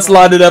yeah, best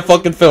line of that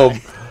fucking film.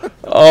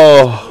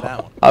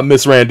 Oh, I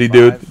miss Randy,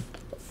 dude.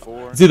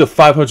 It's either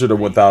 500 or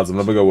 1,000.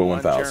 Let me go with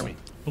 1,000. I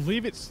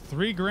believe it's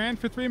 $3,000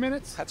 for 3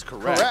 minutes. That's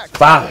correct.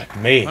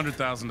 Me.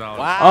 $100,000.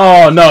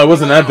 Wow. Oh no, it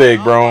wasn't that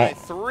big, bro.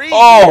 Three.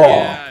 Oh.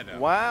 Yeah, no.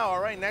 Wow.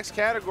 All right. Next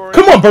category.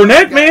 Come on,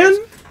 Burnett, man.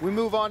 We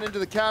move on into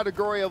the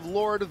category of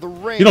Lord of the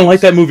Rings. You don't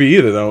like that movie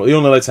either, though. You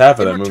only likes half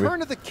of that movie.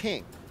 Return of the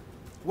King.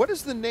 What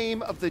is the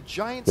name of the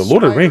giant The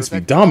Lord of the Rings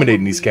spider be that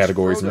dominating Gollum these leads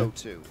categories, Frodo man.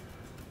 to?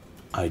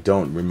 I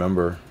don't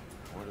remember.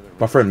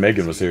 My friend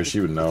Megan was here. She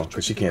would know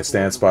because she can't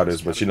stand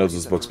spiders, but she knows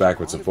his books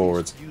backwards and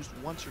forwards. Used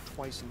once or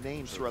twice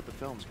names throughout the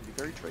films can be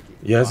very tricky.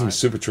 Yeah, it's gonna be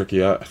super tricky.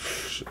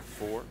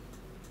 4,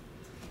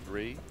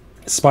 3,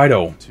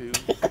 Spido. 2,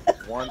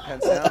 1.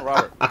 Pens down.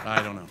 Robert.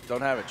 I don't know.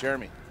 Don't have it.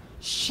 Jeremy.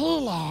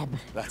 Shelob.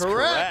 That's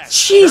Correct.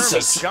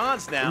 Jesus. Jeremy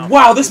Jahns now.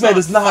 Wow, this man on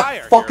is not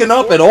fire fucking here.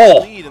 up at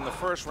all. Lead in the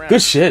first round.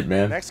 Good shit,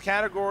 man. Next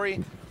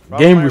category.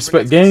 Game Meyer respect,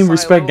 Burnett's game gonna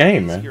respect, sigh a little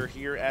game, man. easier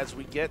here as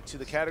we get to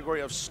the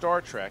category of Star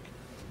Trek.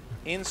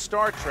 In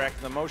Star Trek,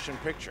 the motion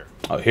picture.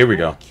 Oh, here we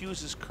Who go.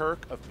 accuses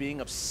Kirk of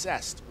being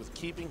obsessed with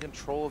keeping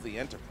control of the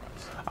Enterprise?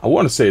 I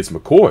want to say it's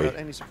Without McCoy.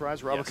 any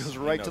surprise, Robert Yes, goes he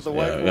right knows to the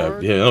it.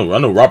 whiteboard. Yeah. I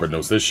know Robert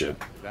knows this shit.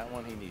 That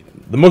one he needed.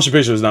 The motion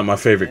picture is not my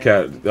favorite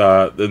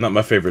not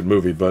my favorite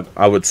movie, but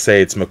I would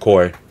say it's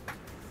McCoy.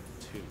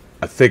 2,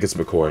 I think it's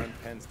McCoy. 1.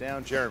 Pens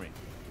down. Jeremy.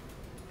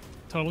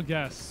 Total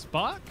guess.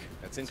 Spock?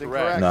 That's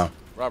incorrect. incorrect. No.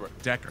 Robert.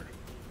 Decker.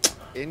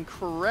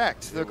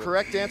 Incorrect. The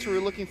correct answer we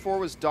were looking for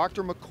was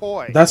Dr.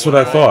 McCoy. That's what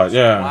I thought.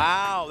 Yeah.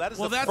 Wow, that is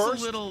Well, the that's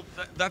first. a little.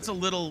 That's a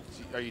little.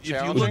 Are you if you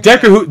challenging? look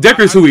Decker, at-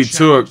 Decker's I who he would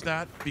challenge took.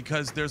 that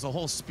because there's a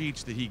whole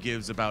speech that he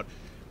gives about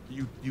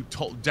you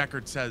told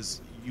Deckard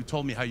says you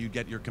told me how you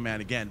get your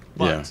command again.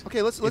 But Yeah.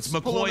 Okay, let's it's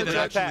pull on McCoy the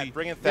that judge. actually.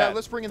 Bring in Yeah, Thad.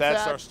 let's bring in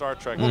That's Thad. our Star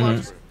Trek. Hold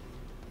on.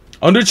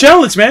 Under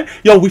challenge, man.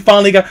 Yo, we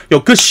finally got. Yo,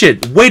 good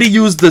shit. Way to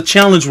use the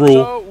challenge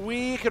rule. So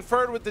we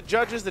conferred with the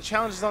judges. The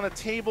challenge is on the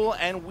table,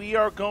 and we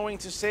are going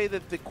to say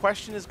that the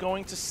question is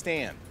going to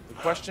stand. The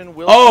question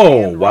will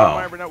stand. Wow.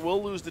 Meyer Burnett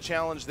will lose the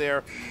challenge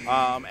there,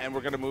 and we're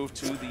going to move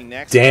to the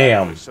next.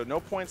 Damn. category. So no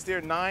points there.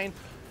 9-5.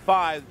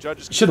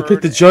 Judges Should have conferred,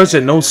 picked the judge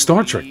that knows and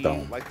Star Trek, we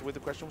though. like the way the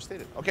question was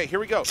stated. Okay, here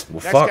we go. Well,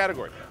 next fuck.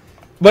 category.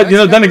 But you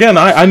know, then again,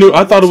 I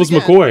thought it was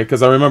Once again, McCoy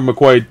because I remember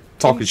McCoy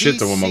talking shit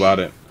to him DC. about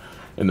it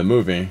in the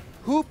movie.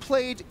 Who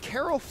played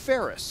Carol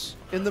Ferris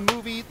in the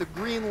movie The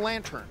Green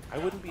Lantern? I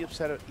wouldn't be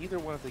upset at either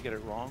one if they get it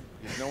wrong.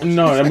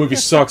 No, that movie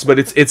sucks. But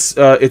it's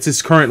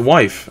his current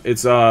wife.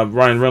 It's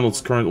Ryan Reynolds'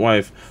 current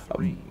wife,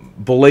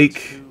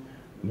 Blake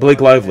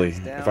Lively,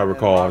 if I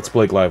recall. It's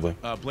Blake Lively.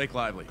 Blake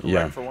Lively.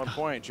 Yeah. For 1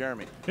 point,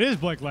 Jeremy. It is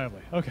Blake Lively.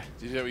 Okay.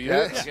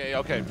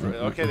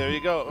 Okay, there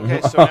you go.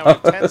 Okay, so now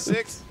we're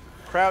 10-6.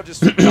 Crowd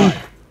just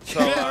died. So,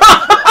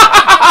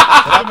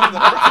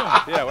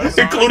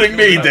 Including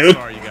me, dude.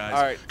 Sorry, you guys.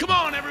 All right. Come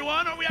on,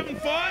 everyone. Are we having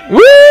fun?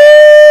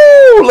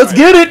 Woo! Let's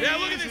get it. Yeah,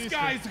 look at this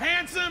guy. He's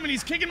handsome and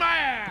he's kicking my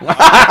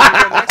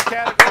ass. Next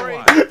category.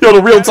 Yo,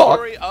 the real talk.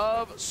 Category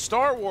of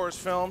Star Wars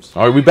films.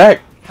 All right, we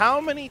back. How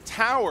many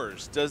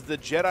towers does the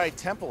Jedi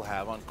Temple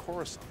have on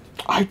Coruscant?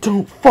 I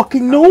don't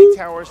fucking How many know.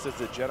 towers does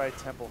the Jedi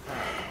Temple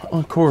have?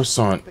 On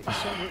Coruscant, Bet you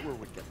Sam Witwer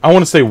would get I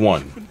want to say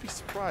one. Wouldn't be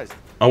surprised.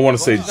 I want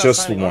to say Well,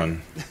 just signing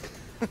one.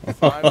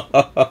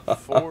 5,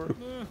 4,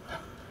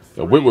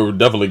 Yo, Whitwer would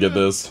definitely get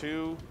this.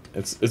 2,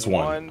 It's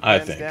one, I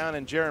Pens think. down,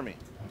 and Jeremy.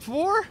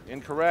 4?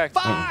 Incorrect.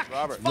 Fuck!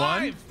 Robert.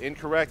 1.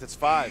 Incorrect. It's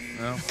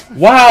 5.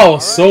 Wow,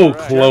 so all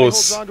right. Jeremy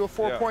holds close. on to a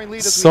 4-point lead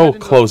as So we head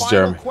into close, the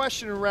final Jeremy.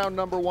 question in round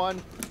number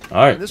 1. All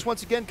right. And this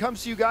once again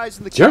comes to you guys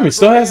in the Jeremy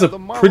still category has a of the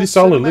Marvel pretty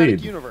solid Cinematic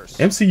lead. Universe.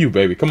 MCU,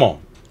 baby, come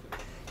on.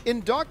 In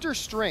Doctor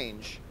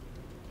Strange,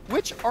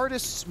 which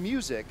artist's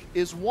music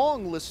is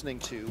Wong listening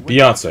to when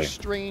Beyonce. Doctor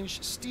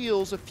Strange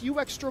steals a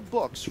few extra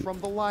books from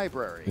the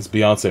library? It's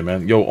Beyonce,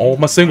 man. Yo, all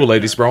my single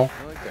ladies, bro.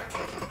 I like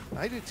that.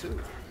 I do too.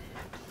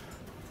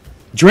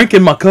 Drink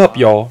in my cup,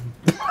 y'all.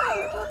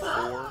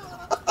 4,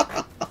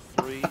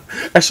 3,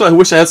 Actually, I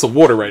wish I had some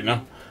water right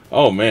now.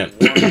 Oh, man.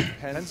 1. Pens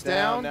Hands down.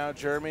 down. Now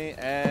Jeremy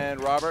and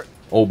Robert.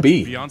 OB.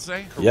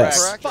 Beyonce?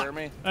 Yes. Correct,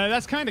 Jeremy.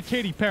 That's kind of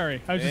Katy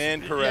Perry. I was just,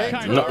 Incorrect.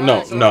 Kinda. No, All no,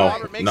 right, so no,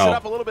 Robert makes no. it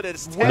up a little bit.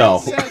 It's 10-7. No.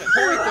 Point there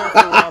for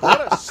Robert.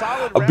 What a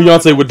solid round.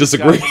 Beyonce would Guys,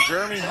 disagree. and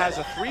Jeremy has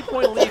a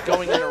 3-point lead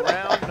going into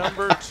round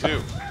number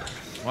 2.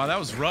 Wow, that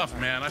was rough,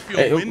 man. I feel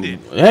Hey, winded.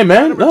 hey,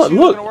 man, Number 2 is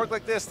look. gonna work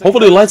like this.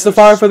 Hopefully it lights the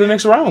fire for the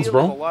next rounds, Deal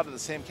with bro. A lot of the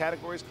same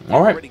categories we've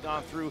All right. already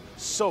gone through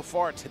so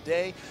far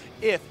today.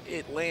 If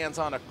it lands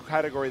on a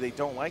category they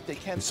don't like, they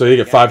can. So you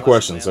get again, 5 unless it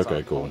questions. lands on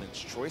Okay, cool. opponent's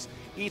choice.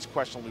 Each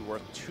question will be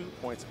worth 2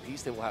 points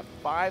apiece. They will have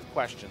 5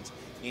 questions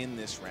in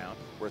this round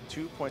worth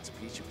 2 points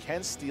apiece. You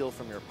can steal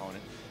from your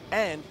opponent,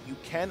 and you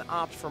can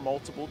opt for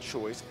multiple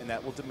choice, and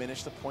that will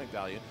diminish the point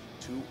value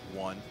to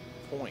 1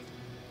 point.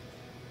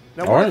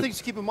 Now, one of the things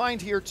to keep in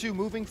mind here, too,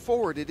 moving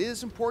forward, it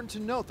is important to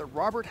note that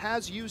Robert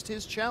has used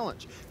his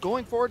challenge.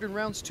 Going forward in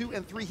rounds 2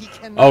 and 3, he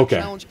cannot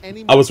challenge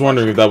any more. I was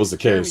wondering if that was the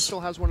case. He still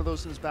has one of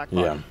those in his back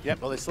pocket. Yeah.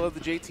 Yep, well, they still have the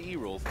JTE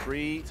rule.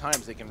 3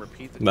 times they can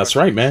repeat the That's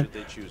right, man.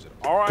 they choose it.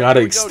 All right,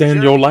 gotta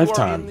extend your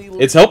lifetime.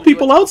 It's helped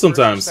people out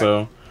sometimes,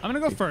 so. I'm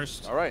going to go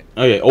first. All right.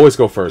 Oh, yeah, always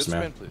go first,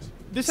 man. Spin, please.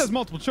 This has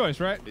multiple choice,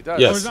 right? It does.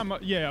 Yes.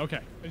 Yeah, okay.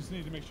 I just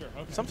need to make sure.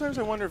 Okay. Sometimes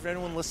I wonder if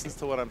anyone listens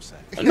to what I'm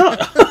saying. No.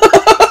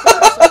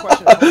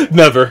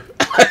 Never.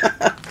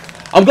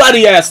 I'm glad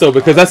he asked, though,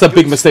 because that's a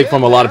big mistake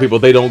from a lot of people.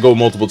 They don't go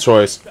multiple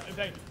choice.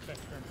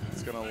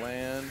 It's going to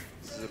land.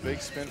 This is a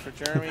big spin for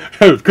Jeremy.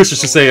 Chris is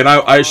just saying,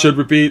 I should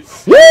repeat.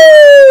 Woo!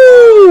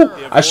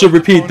 I should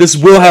repeat. This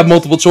will have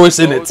multiple choice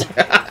in it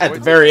at the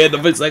very end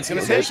of its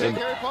explanation.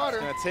 It's going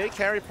to take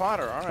Harry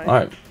Potter. All right. All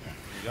right.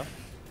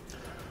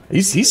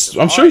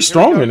 I'm sure he's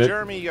strong in it.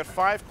 Jeremy, you got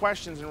 5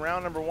 questions in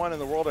round number 1 in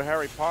the world of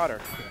Harry Potter.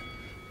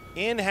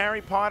 In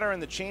Harry Potter and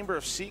the Chamber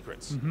of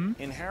Secrets,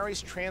 in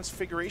Harry's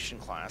Transfiguration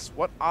class,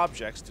 what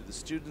objects do the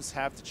students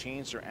have to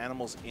change their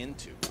animals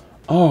into?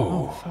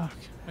 Oh fuck.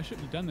 I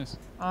shouldn't have done this.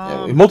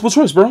 Multiple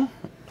choice, bro.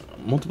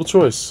 Multiple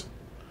choice.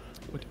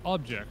 What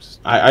objects?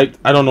 I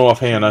don't know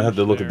offhand. I had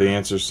to look at the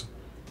answers.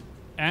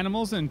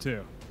 Animals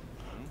into.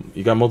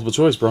 You got multiple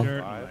choice, bro.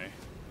 Certainly.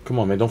 Come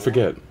on, man. Don't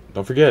forget.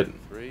 Don't forget.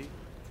 3.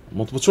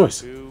 Multiple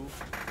choice. 2.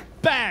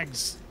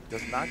 Bags.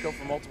 Does not go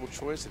for multiple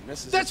choice. It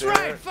misses. That's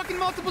right. Fucking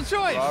multiple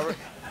choice. Robert.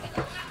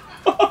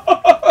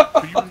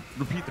 Could you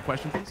repeat the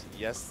question, please?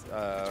 Yes.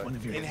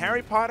 In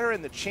Harry Potter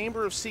and the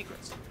Chamber of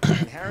Secrets.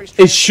 In Harry's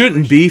It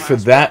shouldn't be for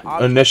that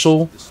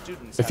initial.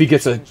 If he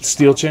gets a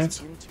steal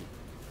chance.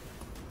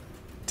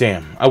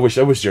 Damn. I wish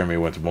Jeremy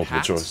went to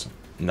multiple choice.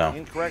 No.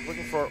 Incorrect.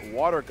 Looking for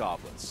water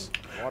goblets.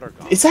 Water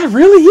goblets. Is that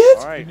really it?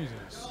 All right.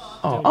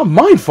 Oh, I'm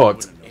mind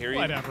fucked. Here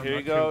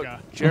you go,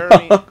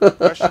 Jeremy.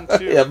 Question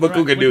 2. Yeah,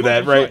 Maku can do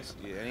that, right?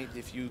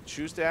 If you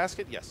choose to ask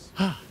it, yes.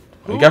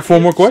 We got 4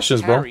 more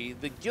questions, bro. Harry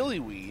the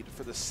Gillyweed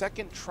for the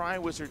second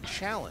Triwizard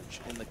Challenge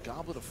in the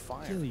Goblet of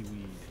Fire.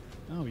 Gillyweed.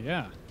 Oh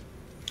yeah.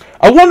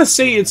 I want to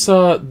say it's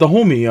the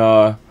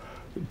homie,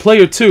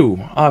 player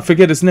 2. I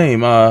forget his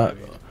name.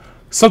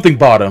 Something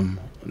Bottom.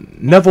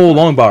 Neville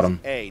Longbottom.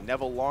 A.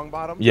 Neville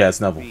Longbottom. Yeah,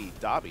 it's Neville. B.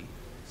 Dobby.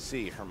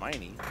 C.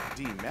 Hermione.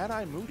 D.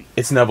 Mad-Eye Moody.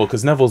 It's Neville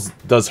because Neville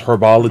does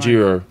herbology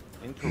or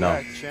Incorrect.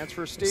 no. Chance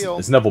for a steal.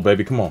 It's Neville,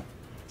 baby. Come on.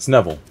 It's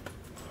Neville.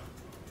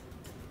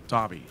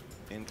 Dobby.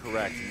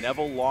 Incorrect.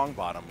 Neville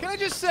Longbottom. Can I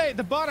just say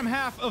the bottom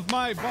half of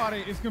my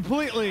body is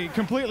completely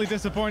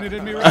disappointed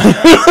in me right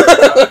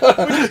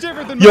now. Which is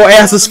different than your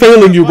ass is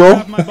failing you, bro.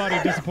 Half my body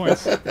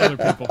disappoints other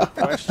people.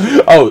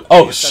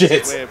 Oh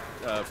shit.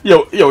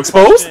 Yo,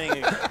 exposed?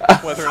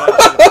 Whether or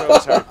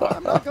not Harry Potter.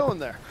 I'm not going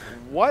there.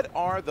 What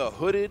are the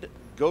hooded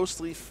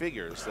ghostly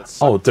figures that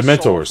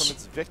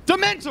Dementors.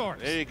 Dementors.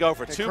 There you go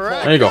for 2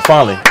 points. There you go.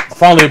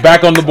 Finally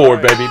back on the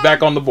board, baby.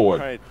 Back on the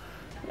board. All right.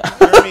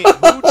 Jeremy,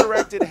 who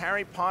directed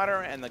Harry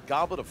Potter and the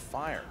Goblet of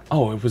Fire?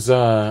 Oh, it was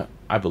I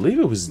believe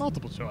it was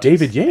multiple choice.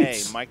 David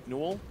Yates. A. Mike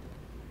Newell.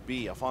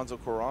 B. Alfonso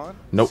Cuarón.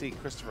 Nope. C.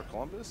 Christopher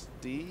Columbus.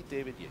 D.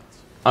 David Yates.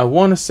 I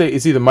want to say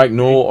it's either Mike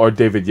Newell or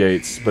David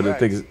Yates, but I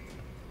think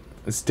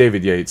it's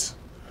David Yates.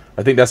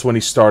 I think that's when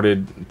he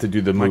started to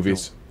do the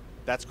movies.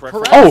 That's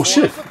correct. Oh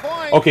shit.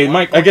 Okay,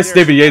 Mike. I guess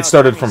David Yates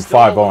started from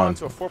 5 on.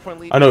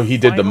 I know he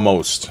did the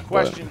most.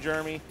 Question,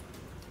 Jeremy.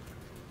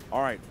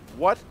 All right.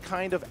 What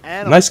kind of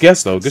animal? Nice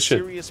guess, though. Good shit.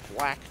 Sirius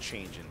Black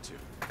change into?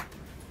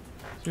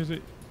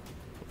 Seriously,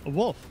 a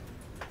wolf.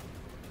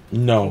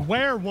 No. A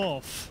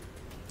werewolf.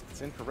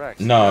 It's incorrect.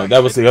 No,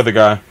 that was the other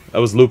guy. That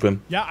was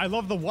Lupin. Yeah, I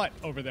love the what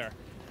over there.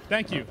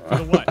 Thank you for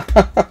the what.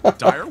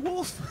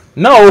 Direwolf?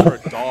 No.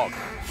 Dog.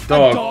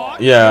 Dog.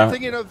 Yeah. You're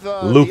thinking of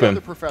Lupin.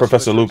 the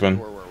Professor Lupin.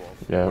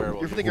 Yeah.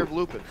 You're thinking of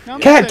Lupin.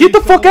 Cat, get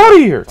the fuck out of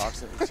here.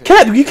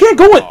 Cat, you can't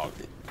go in.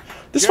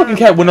 This fucking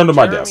cat went under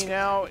my desk.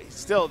 Now,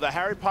 still, the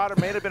Harry Potter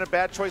may have been a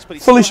bad choice, but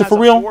he Felicia, still has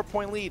for real? a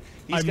 4-point lead.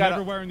 I'm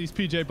never wearing these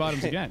PJ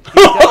bottoms again.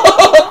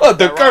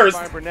 The curse.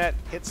 Burnett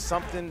hits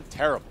something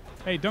terrible.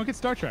 Hey, don't get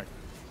Star Trek.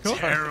 Cool.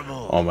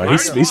 Terrible. Oh man,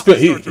 he's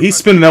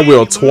spinning that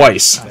wheel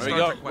twice. There you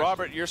go,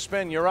 Robert. Your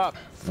spin. You're up.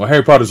 Well,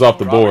 Harry Potter's off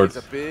the board,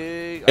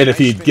 and if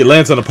he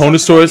lands on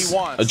opponent's choice,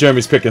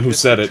 Jeremy's picking who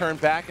said it.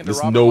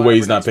 There's no way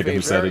he's not picking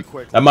who said it.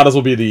 That might as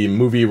well be the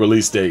movie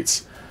release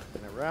dates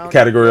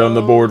category on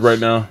the board right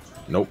now.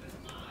 Nope.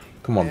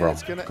 Come on, bro.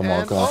 Come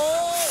on.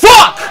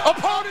 Fuck!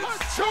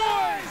 Opponent's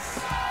choice!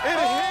 It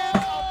hit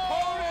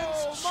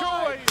opponent's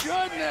choice!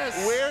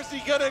 Goodness! Where's he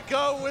gonna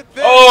go with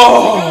this?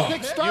 Oh! You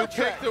picked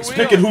the He's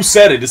picking who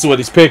said it. This is what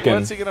he's picking.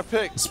 What's he gonna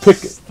pick? He's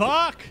picking.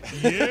 Fuck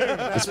you!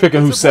 He's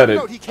picking who said it.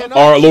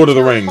 Or Lord of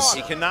the Rings.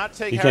 He cannot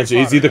take He Harry can't.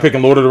 He's Potter. either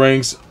picking Lord of the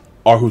Rings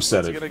or who said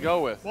What's he it. gonna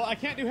go with? Well, I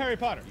can't do Harry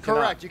Potter.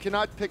 Correct. You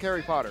cannot pick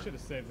Harry Potter. Should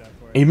have saved that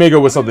for He may go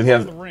with something he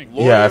has. Lord of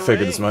the Yeah, I Rings.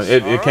 figured this much.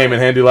 It came in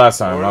handy last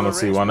time. I don't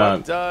see why What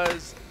not.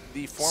 does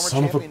the former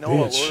Son of a champion know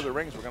about bitch. Lord of the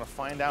Rings? We're gonna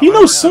find out. He right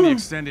knows now. The some.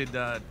 extended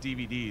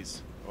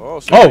DVDs.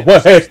 Oh, Oh, well,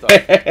 hey, stuff.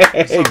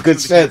 hey,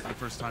 good shit. For the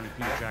first time in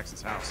Peter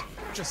Jackson's house.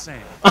 Just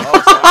saying.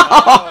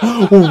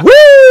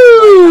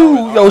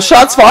 Woo! Yo,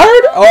 shots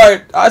fired?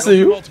 Alright, I see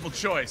you. Multiple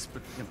choice,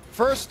 but you know.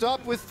 First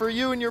up with for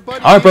you and your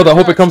buddy. Alright, brother, I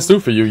hope it comes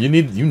through for you. You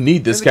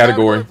need this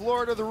category.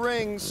 Lord of the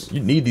Rings. You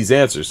need these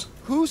answers.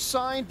 Who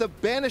signed the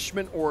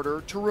banishment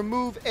order to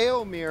remove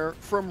Éomer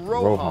from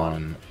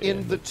Rohan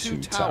in the Two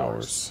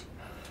Towers?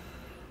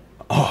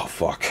 Oh,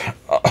 fuck.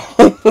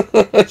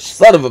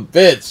 Son of a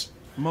bitch.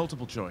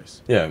 Multiple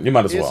choice. Yeah, you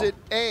might as well. Is it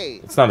A?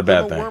 It's not a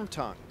bad thing.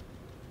 Wormtongue,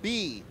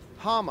 B.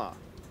 Hama,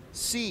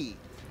 C.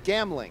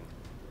 Gamling,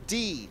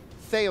 D.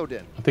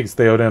 Theoden. I think it's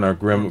Theoden or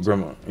Grim.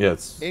 Yeah,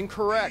 it's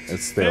incorrect.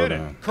 It's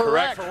Theoden.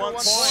 Correct for 1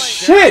 point.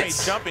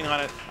 Shit! Jumping on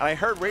it, and I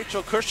heard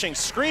Rachel Cushing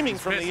screaming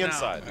from the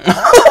inside.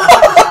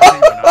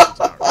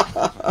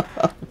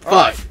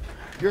 Fuck.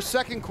 Your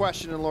second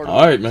question in Lord of the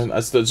All right, Rings. man. I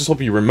just hope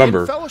you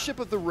remember. In Fellowship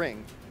of the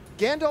Ring,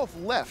 Gandalf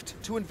left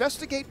to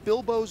investigate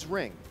Bilbo's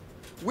ring.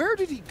 Where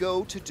did he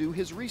go to do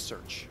his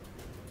research?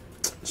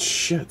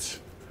 Shit.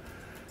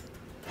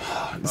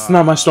 It's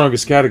not my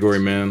strongest category,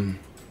 man.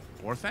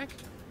 Orthanc?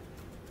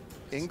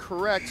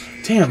 Incorrect.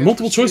 Damn,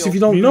 multiple choice if you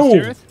don't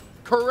know.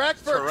 Correct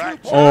for 2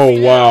 points.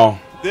 Oh, wow.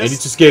 And he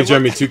just gave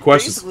Jeremy 2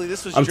 questions.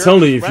 This was I'm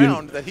telling you, if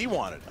you that he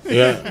wanted.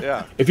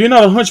 yeah, if you're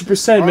not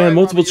 100%, man,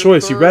 multiple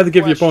choice, you'd rather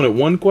give your opponent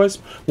 1 point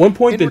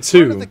than 2.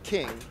 In Return of the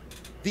King,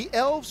 the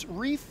elves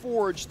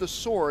reforged the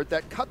sword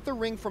that cut the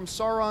ring from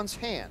Sauron's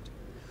hand.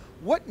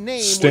 What name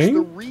was the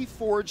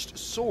reforged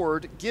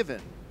sword given?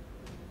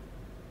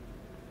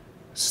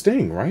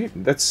 Sting, right?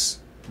 That's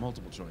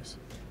multiple choice.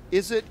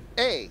 Is it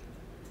A.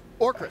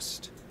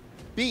 Orcrist,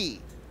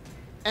 B.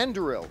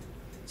 Enduril,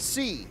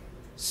 C.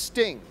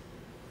 Sting,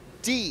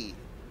 D.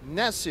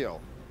 Narsil?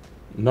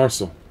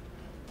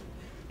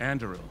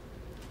 Anduril.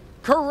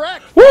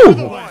 Correct.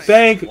 Woo!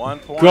 Thank 1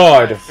 point.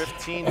 God.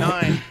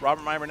 15-9.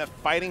 Robert Meyer Burnett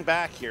fighting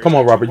back here. Come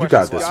on, Robert, you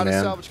got this, Gotta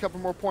man. salvage a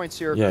couple more points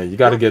here. Yeah, you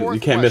gotta Your get. You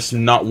fourth can't miss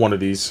question. not one of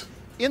these.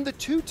 In the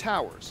Two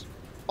Towers,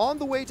 on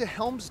the way to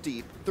Helm's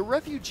Deep, the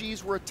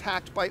refugees were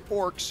attacked by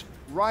orcs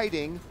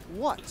riding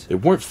what? They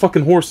weren't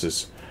fucking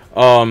horses.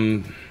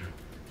 I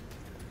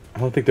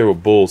don't think they were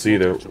bulls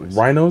either.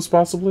 Rhinos,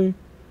 possibly.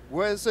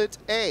 Was it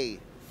A.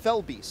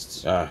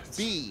 Fellbeasts,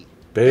 B.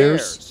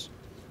 Bears,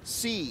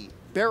 C.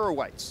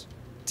 Barrow-wights,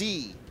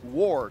 D.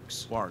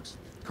 Wargs? Wargs.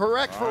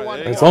 Correct for 1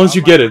 point. As long as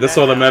you get it, that's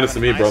all that matters to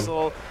me, bro. Nice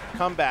little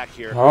comeback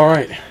here. All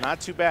right. Not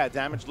too bad.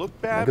 Damage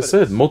looked bad. Like I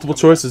said, multiple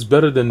choice is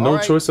better than no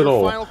choice at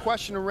all. Final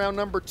question in round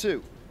number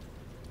 2.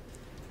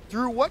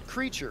 Through what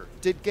creature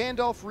did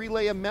Gandalf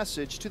relay a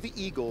message to the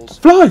Eagles?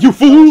 Fly, you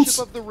fools!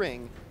 Fellowship of the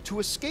Ring to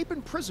escape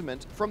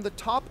imprisonment from the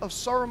top of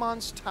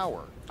Saruman's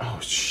tower. Oh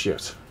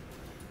shit!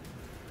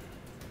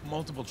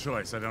 Multiple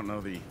choice. I don't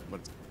know the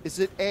what. Is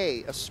it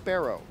A. a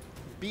sparrow,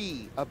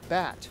 B. a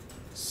bat,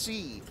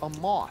 C. a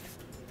moth,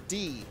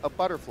 D. a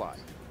butterfly?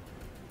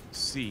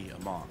 C.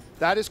 a moth.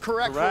 That is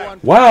correct. For 1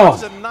 point. Wow. That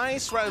was a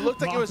nice ride. It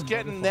looked like it was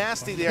getting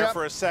nasty there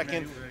for a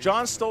second.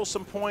 John stole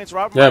some points.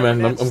 Robert Yeah,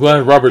 man. I'm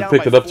glad Robert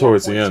picked it up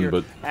towards the end,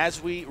 but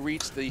as we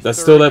reach the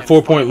that's still that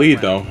 4-point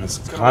lead, though. It's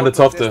kind of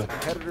tough to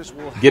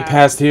get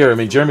past here. I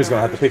mean, Jeremy's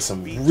gonna have to pick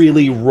some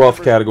really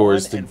rough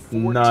categories to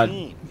not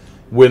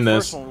win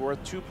this.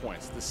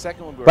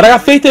 But I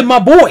got faith in my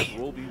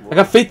boy. I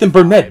got faith in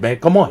Burnett, man.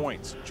 Come on.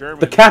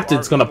 The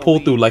captain's gonna pull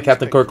through like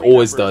Captain Kirk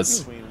always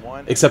does.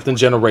 Except in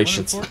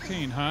Generations.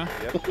 14, huh?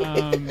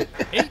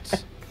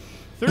 8,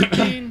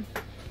 13,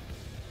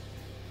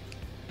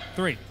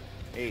 3.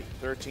 8,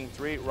 13,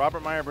 3.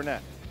 Robert Meyer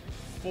Burnett.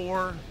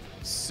 4,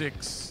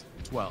 6,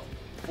 12.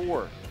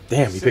 4.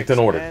 Damn, he picked an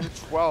order. And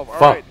 12. All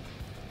Fuck. right.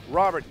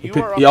 Robert, you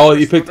are up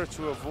he picked in order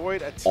to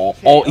avoid a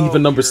all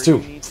even numbers here,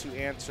 too. You need to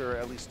answer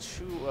at least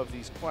 2 of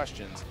these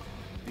questions.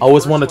 I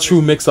always want a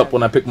true mix-up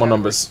when I pick my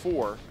numbers.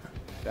 4.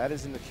 That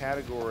is in the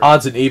category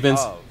odds and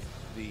evens, of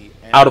the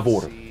out of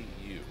order.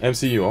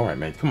 MCU, all right,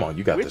 man. Come on,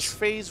 you got Which this.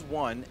 Phase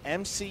 1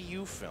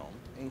 MCU film,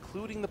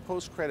 including the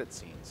post-credit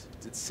scenes,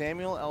 did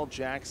Samuel L.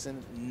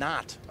 Jackson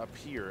not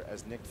appear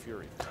as Nick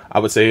Fury? I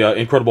would say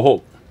Incredible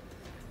Hulk.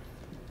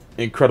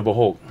 Incredible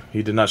Hulk.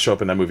 He did not show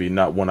up in that movie,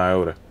 not one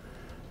iota.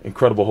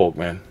 Incredible Hulk,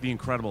 man. The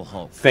Incredible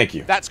Hulk. Thank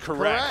you. That's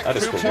correct. That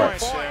is 2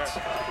 correct. points.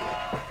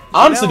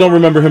 I honestly don't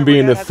remember him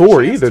being in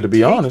Thor either, to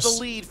be honest.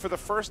 The lead for the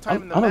first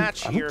time in the I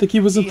match don't here. think he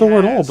was in Thor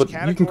at all, but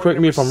you can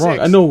correct me if I'm wrong.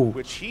 I know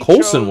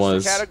Coulson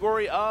was. The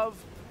category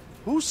of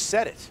who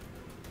said it?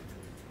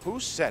 Who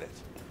said it?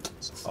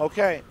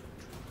 Okay.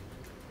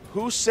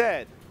 Who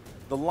said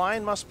the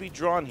line must be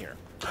drawn here?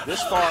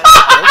 This far,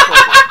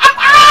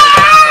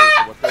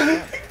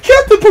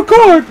 Captain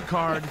Picard!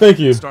 Picard. Thank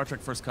you. Star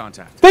Trek First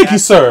Contact. Thank you,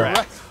 sir.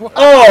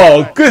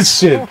 Oh, good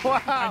shit.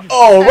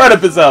 Oh, right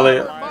up his alley.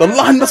 The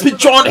line must be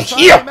drawn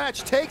here.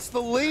 Match takes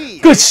the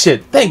lead. Good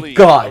shit. Thank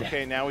God.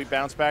 Okay, now we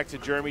bounce back to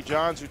Jeremy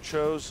Jahns, who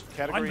chose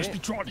category. I must be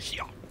drawn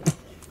here.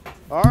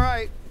 All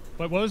right.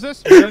 Wait, what was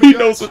this? He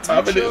knows what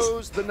time it is.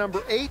 Chose the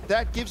number 8.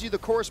 That gives you the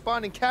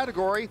corresponding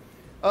category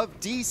of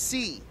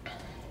DC.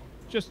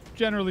 Just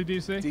generally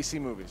DC. DC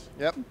movies.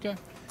 Yep. Okay.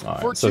 All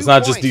right, For so it's 2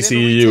 not just points,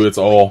 DCEU, it's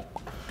all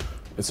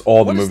the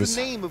What movies. is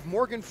the name of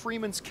Morgan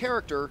Freeman's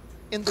character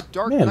in the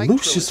Dark Man, Knight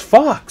Lucius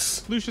trilogy.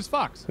 Fox. Lucius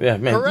Fox. Yeah,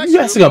 man. Correct. You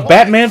asking a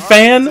Batman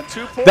fan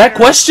that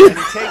question? And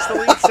he takes the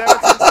lead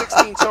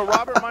 17-16. So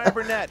Robert Meyer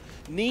Burnett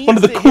needs One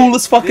of the to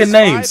coolest hit fucking this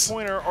names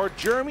 5-pointer or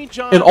Jeremy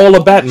Jahns in all of will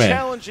be Batman.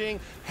 challenging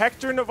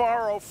Hector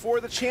Navarro for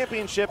the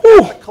championship.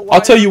 Whew. at the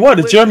I'll tell you what,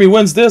 if Collider Jeremy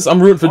wins this,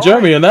 I'm rooting for All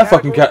Jeremy right, in that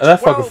fucking category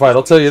fight. 12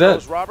 I'll tell you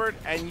that. Robert,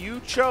 and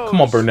you chose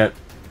Come on, Burnett.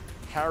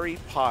 Harry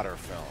Potter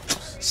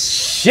films.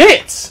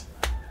 Shit!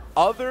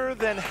 Other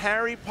than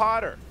Harry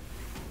Potter,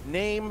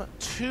 name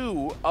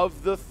 2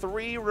 of the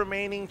 3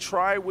 remaining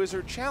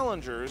Triwizard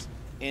challengers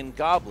in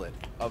Goblet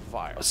of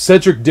Fire.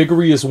 Cedric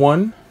Diggory is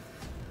one.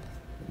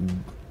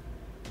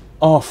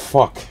 Oh,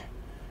 fuck.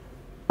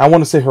 I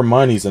want to say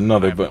Hermione's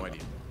another, but... No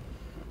idea.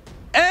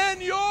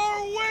 And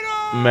your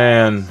winner!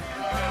 Man.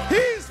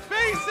 He's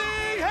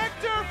facing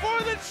Hector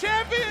for the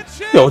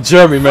championship! Yo,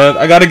 Jeremy, man.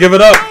 I gotta give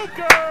it up.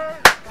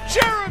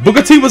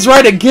 Booker T was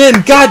right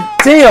again. God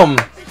damn.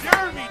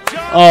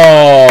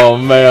 Oh,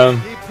 man.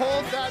 He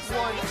pulled that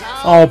one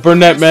out. Oh,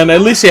 Burnett, man.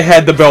 At least you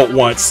had the belt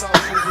once.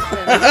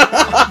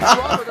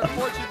 Robert,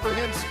 unfortunately for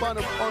him, spun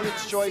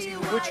opponent's choice,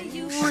 which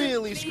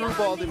really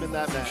screwballed him in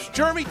that match.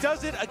 Jeremy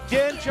does it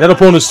again. That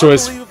opponent's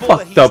choice Unbelievable fucked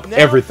that he's up now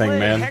everything, playing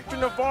man. Hector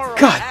Navarro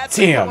God at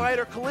damn. the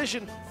Collider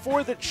Collision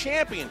for the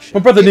championship. My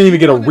brother didn't even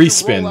get a Wanted to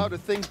roll respin. out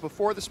of things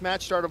before this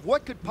match started of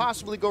what could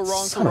possibly go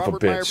wrong Son for of a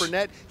Robert Meyer bitch.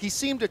 Burnett. He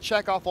seemed to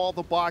check off all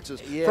the boxes.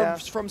 Yeah.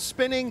 From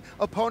spinning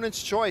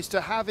opponent's choice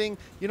to having,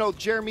 you know,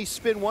 Jeremy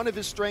spin one of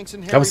his strengths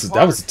in Harry That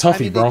was a toughie, I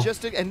mean,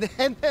 bro.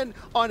 And then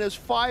on his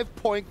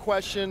 5-point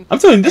question. I'm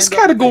telling you, this and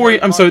the category,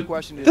 Harry I'm Potter sorry,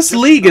 question is this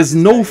just league not is to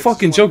no say it's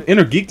fucking one joke. that-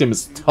 InnerGeekDom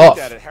is Look tough.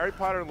 at it. Harry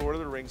Potter and Lord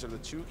of the Rings are the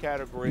 2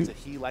 categories that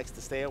he likes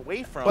to stay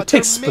away from. But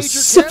Takes they're major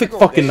specific categories.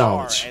 fucking They are,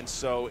 knowledge. and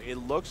so it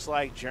looks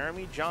like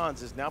Jeremy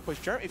Jahns is now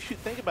pushed. If you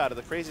think about it,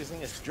 the craziest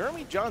thing is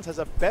Jeremy Jahns has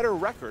a better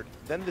record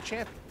than the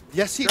champion.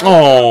 Yes, he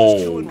Oh,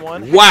 Jahns is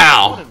 2-1,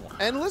 wow. Hector's 1-1.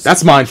 And listen,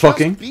 That's he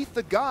mind-fucking. just beat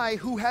the guy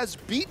who has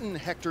beaten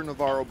Hector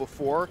Navarro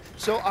before,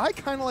 so I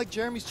kind of like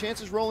Jeremy's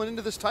chances rolling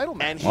into this title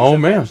match. And he's Oh,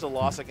 man. avenged the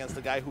loss against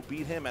the guy who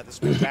beat him at the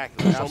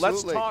Spectacular. So let's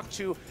Absolutely. talk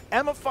to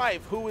Emma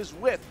Fife, who is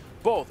with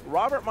both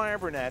Robert Meyer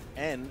Burnett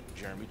and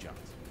Jeremy Jahns.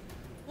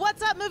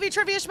 What's up, movie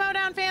trivia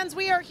Schmoedown fans?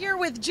 We are here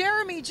with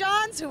Jeremy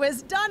Jahns, who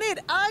has done it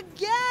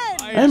again.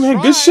 Hey, man,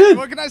 good tried. shit.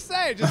 What can I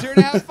say? Just here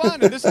to have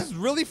fun, and this is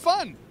really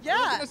fun. Yeah.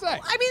 What can I say?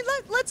 I mean,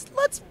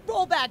 let's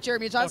roll back,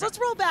 Jeremy Jahns. Okay. Let's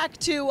roll back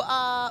to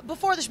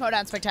before the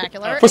Schmoedown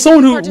Spectacular. For And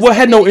someone you who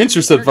had no participated in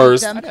interest at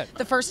first, InnerGeekDom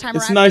the first time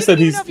it's around. nice You that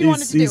didn't even know if you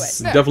wanted to do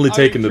he's it. definitely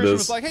taken to Christian this.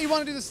 was like, hey, you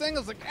want to do this thing? I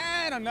was like,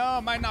 I don't know.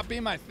 It might not be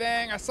my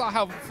thing. I saw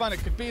how fun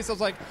it could be, so I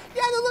was like,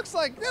 yeah, that looks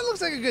like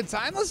a good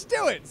time. Let's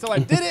do it. So I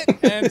did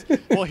it, and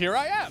well, here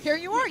I am. Here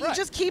you are. You Right.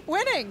 just keep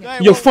winning. Hey,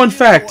 Yo, well, fun you know,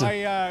 fact.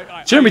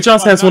 I'm Jeremy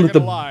Jahns has not one of the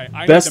gonna lie.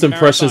 I need best to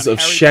impressions marathon of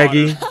Harry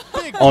Shaggy Potter.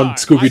 Big on time.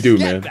 Scooby-Doo, I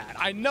get man. that.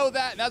 I know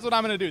that. And that's what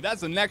I'm going to do. That's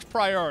the next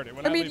priority.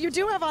 When I mean, leave you this.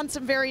 do have on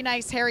some very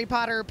nice Harry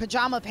Potter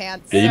pajama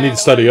pants. Yeah, you so- need to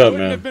study I up,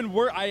 wouldn't man. have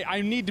been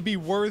I need to be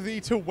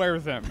worthy to wear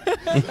them. So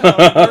in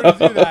order to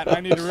do that, I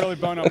need to really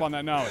bone up on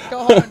that knowledge. Go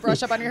home and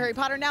brush up on your Harry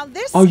Potter. Now,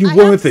 this, Are you I have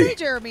to worthy say,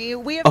 Jeremy,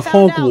 we have of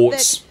found out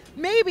Hogwarts? that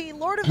maybe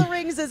Lord of the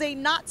Rings is a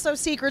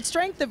not-so-secret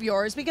strength of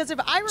yours, because if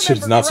I remember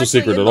Shit's not so correctly,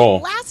 secret in at the all.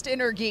 last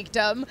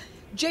InnerGeekDom,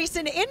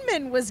 Jason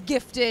Inman was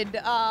gifted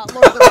Lord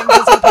of the Rings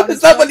as an opponent.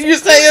 Is that what you're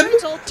saying?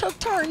 Rachel took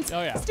turns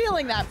Oh, yeah.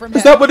 stealing that from him.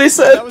 Is that what they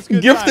said? That was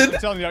good Gifted? times. I'm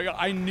telling you,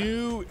 I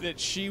knew that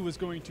she was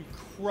going to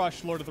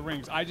crush Lord of the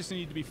Rings. I just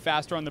needed to be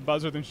faster on the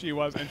buzzer than she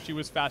was, and she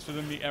was faster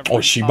than me every Oh,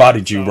 she time.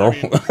 bodied you, bro. I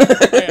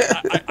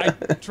mean,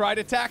 I tried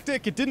a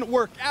tactic. It didn't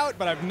work out,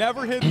 but I've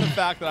never hidden the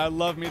fact that I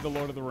love me the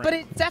Lord of the Rings. But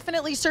it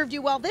definitely served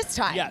you well this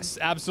time. Yes,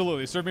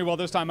 absolutely. It served me well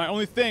this time. My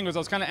only thing was I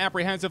was kind of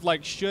apprehensive,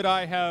 like, should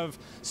I have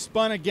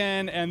spun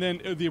again? And then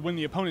when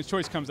the opponent's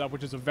choice comes up,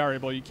 which is a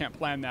variable, you can't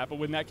plan that. But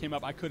when that came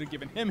up, I could have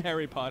given him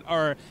Harry Potter,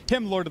 or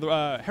him Lord of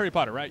the Harry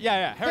Potter, right?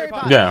 Yeah, Harry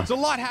Potter. Yeah. There's a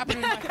lot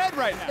happening in my head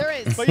right now. There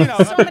is. But you know,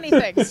 So many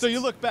things. So you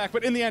look back,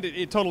 but in the end,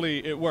 it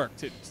totally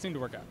worked. It seemed to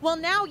work out. Well,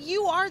 now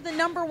you are the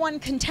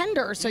 #1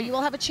 contender, so you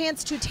will have a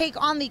chance to take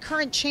on the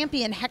current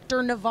champion,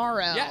 Hector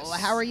Navarro. Yes.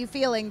 How are you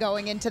feeling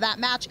going into that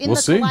match in We'll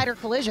the see. Collider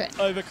Collision?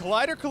 The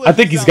Collider Collision. I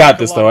think he's sounds got like a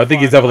this, lot though. of I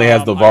think he fun. definitely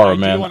has Navarro, I do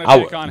man. wanna I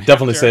take on would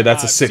definitely Hector. say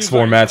that's a Seems 6-4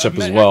 like matchup I've as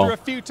met well.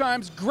 Hector a few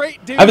times.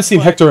 Great dude, I haven't seen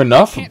but Hector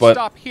enough, can't but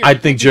stop here. I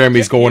think He can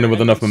Jeremy's get going here in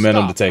with and enough then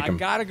momentum stop. to take him. I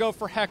gotta go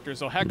for Hector.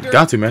 So Hector,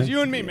 Got to, man. it's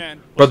you and me, man.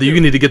 Brother, you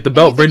need to get the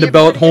belt. Bring the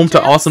belt home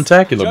to Awesome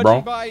Tacular, Judging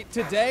bro. by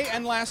today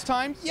and last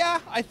time, yeah,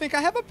 I think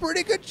I have a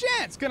pretty good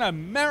chance. Gonna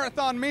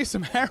marathon me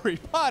some Harry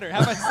Potter.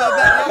 Have I said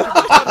that yet?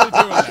 I'm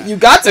totally doing that. You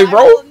got to, I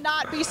bro. will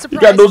not be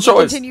surprised got no if we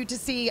choice. continue to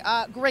see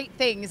great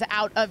things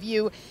out of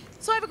you.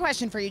 So I have a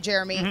question for you,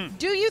 Jeremy.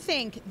 Do you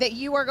think that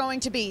you are going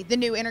to be the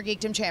new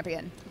InnerGeekDom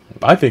champion?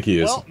 I think he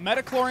is. Well,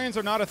 metachlorians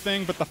are not a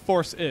thing, but the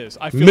Force is.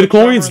 I feel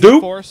Midichlorians the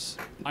do? Force.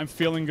 I'm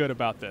feeling good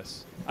about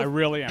this. I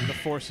really am. The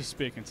Force is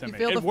speaking to me.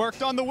 feel It the-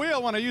 worked on the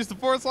wheel when I used the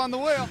Force on the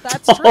wheel.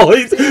 That's true. Oh,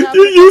 We've seen that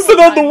you a used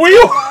couple it on the times.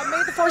 wheel? So,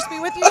 may the Force be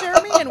with you,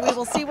 Jeremy, and we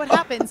will see what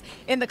happens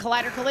in the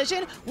Collider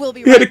Collision. We'll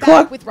be He had right a back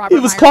clock. with Robert He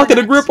was Meyer clocking a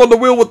Burnett. grip on the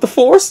wheel with the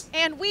Force.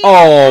 And we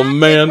Oh, are back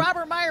man. with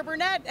Robert Meyer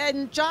Burnett Burnett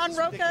and John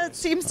Roca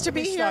seems to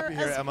be here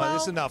as Emma. well.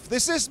 This is enough.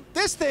 This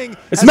thing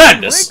It's has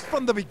madness. been rigged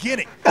from the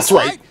beginning. That's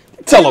right.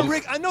 Tell him.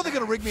 I know they're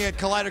going to rig me at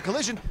Collider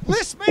Collision.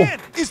 This man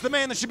is the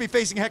man that should be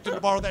facing Hector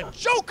Navarro, that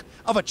joke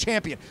of a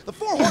champion. The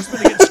Four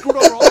Horsemen are getting screwed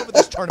over all over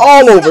this tournament.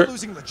 All They're over. not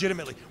losing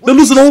legitimately. They're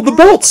losing all the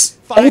belts,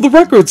 all the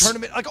records.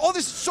 Tournament. Like, all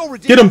this is so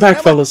ridiculous. Get him back,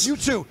 Emma, fellas. You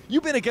too.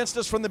 You've been against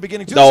us from the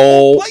beginning too. No. This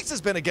whole place has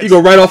been against You go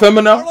us. right off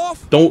Emma now?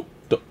 Harloff? Don't.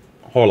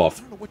 Harloff.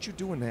 I don't know what you're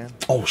doing, man.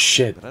 Oh,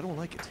 shit. But I don't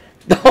like it.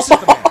 This is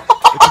the man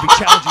that should be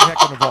challenging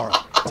Hector Navarro.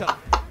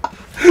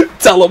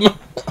 Tell him.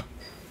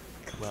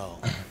 Well,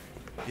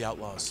 the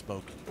outlaw has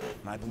spoken,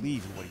 and I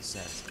believe in what he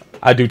says.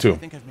 I do too. I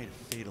think I've made a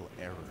fatal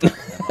error.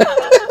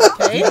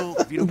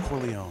 Vito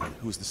Corleone,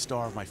 who is the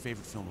star of my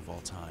favorite film of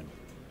all time,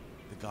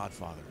 The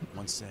Godfather,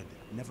 once said,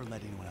 "Never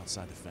let anyone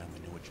outside the family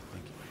know what you're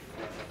thinking."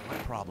 My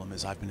problem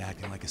is I've been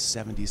acting like a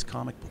 70s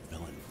comic book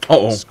villain.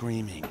 Uh-oh.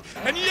 Screaming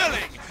and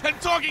yelling and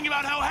talking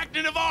about how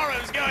Hector Navarro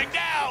is going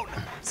down.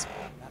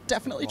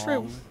 Definitely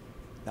true.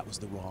 That was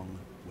the wrong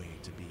way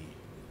to be.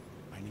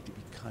 I need to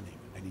be cunning.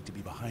 I need to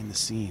be behind the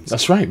scenes.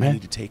 That's right, man. I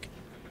need to take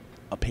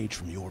a page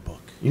from your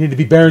book. You need to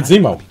be Baron I don't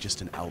Zemo. want to be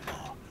just an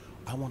outlaw.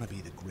 I want to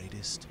be the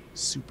greatest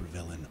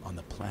supervillain on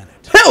the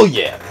planet. Hell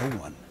yeah! No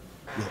one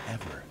will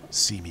ever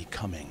see me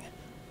coming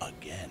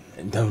again.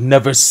 And they'll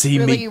never see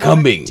Really, me you wanna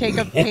coming. take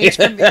a page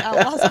from the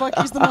Outlaws book.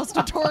 He's the most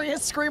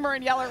notorious screamer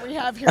and yeller we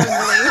have here in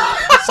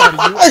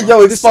the league.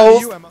 Yo,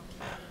 exposed.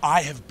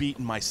 I have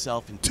beaten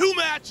myself in 2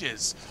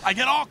 matches. I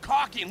get all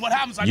cocky, and what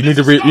happens? I You miss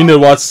need to a Star you need to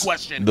Wars watch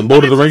question. the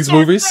Lord I of the miss a Rings Star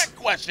movies. Trek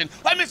question.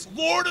 I miss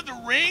Lord of the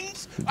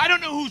Rings. I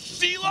don't know who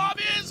Shelob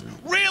is.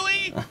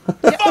 Really?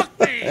 Fuck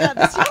me. Yeah,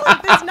 this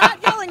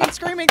not yelling and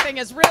screaming thing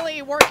is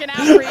really working out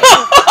for you here,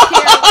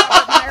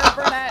 Robert Meyer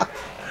Burnett.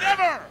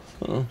 Never.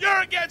 You're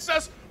against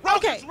us.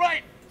 Roka's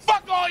right.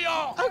 Fuck all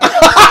y'all.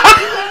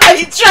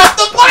 He dropped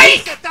the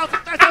mic.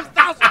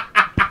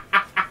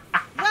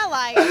 Well,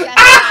 I guess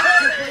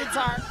that concludes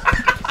our...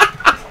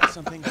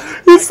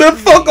 He said,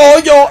 "Fuck all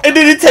y'all," and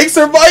then he takes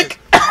her mic.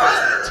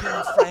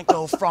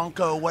 Tim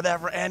Franco,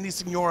 whatever, Andy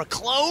Signora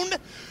clone.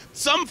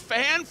 Some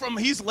fan from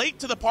he's late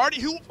to the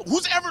party.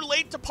 Who's ever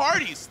late to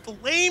parties? The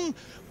lame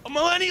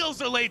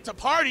millennials are late to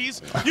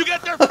parties. You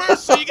get there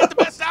first, so you get the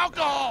best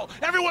alcohol.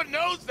 Everyone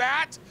knows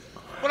that.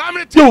 But I'm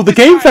gonna take the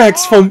game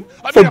facts from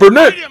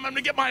Burnett. I'm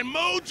gonna get my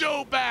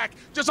mojo back,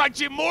 just like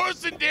Jim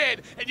Morrison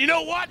did. And you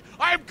know what?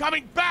 I am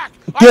coming back.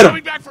 I'm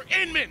coming back for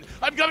Inman.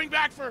 I'm coming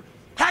back for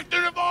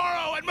Hector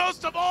Navarro, and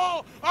most of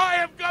all, I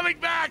am coming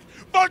back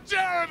for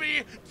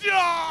Jeremy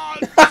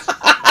Jahns.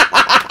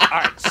 All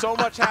right, so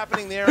much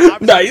happening there.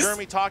 Obviously, Nice.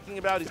 Jeremy talking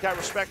about he's got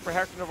respect for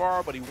Hector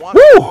Navarro, but he wants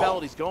the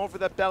belt. He's going for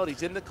that belt.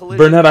 He's in the collision.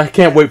 Burnett, I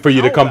can't wait for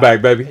you to come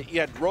back, baby. You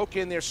had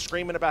Roca in there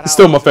screaming about how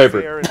Still my it's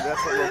favorite. fair, and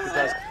that's what Roca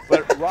does.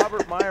 But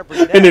Robert Meyer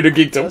Burnett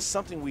InnerGeekDom. does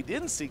something we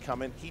didn't see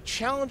coming. He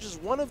challenges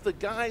one of the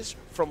guys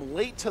from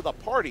late to the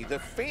party, the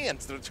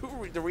fans,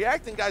 the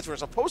reacting guys who are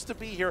supposed to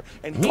be here,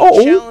 and he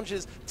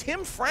challenges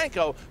Tim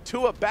Franco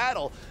to a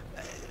battle.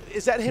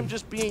 Is that him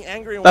just being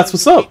angry and That's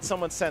wanting to what's beat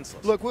someone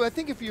senseless? Look, well, I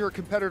think if you're a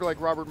competitor like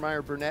Robert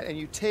Meyer Burnett and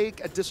you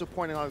take a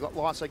disappointing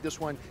loss like this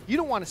one, you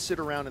don't want to sit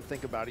around and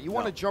think about it. You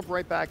want to jump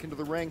right back into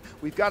the ring.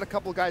 We've got a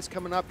couple of guys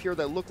coming up here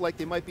that look like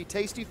they might be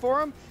tasty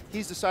for him.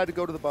 He's decided to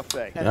go to the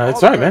buffet. And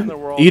That's all right, the credit man. in the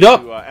world Eat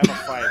up. to, Emma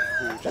Fife,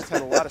 who just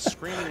had a lot of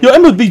screaming. Yo,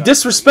 Emma be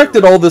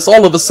disrespected all of a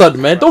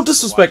sudden, man. Don't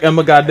disrespect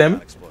Emma,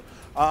 goddammit.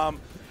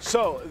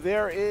 So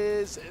there it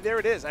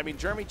is. I mean,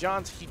 Jeremy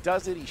Jahns, he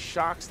does it. He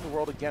shocks the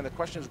world again. The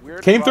question is, where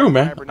Came through,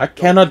 man. I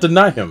cannot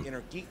deny him.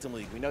 InnerGeekDom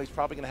League. We know he's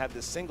probably going to have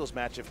this singles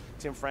match if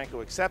Tim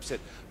Franco accepts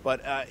it.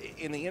 But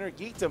in the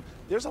InnerGeekDom,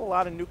 there's a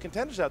lot of new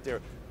contenders out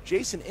there.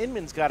 Jason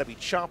Inman's got to be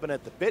chomping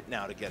at the bit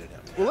now to get it in.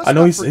 Well, let's I know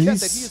not he's forget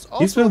that he is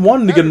also been a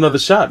wanting to get competitor another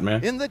shot,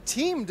 man. in the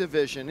team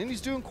division, and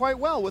he's doing quite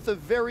well with a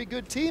very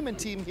good team in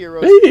Team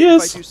Heroes. He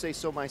is. If I do say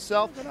so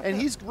myself, and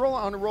he's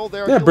on a roll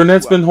there. Yeah,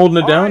 Burnett's been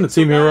holding it down, the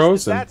Team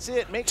Heroes. And That's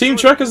it. Make Team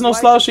sure Trek is no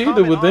like slouch and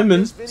either comment with on Inman,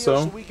 this video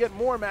so we get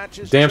more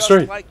matches damn just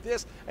straight. like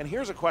this. And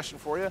here's a question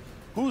for you.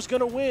 Who's going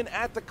to win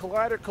at the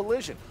Collider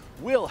Collision?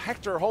 Will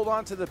Hector hold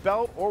on to the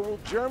belt, or will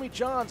Jeremy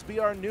Jahns be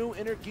our new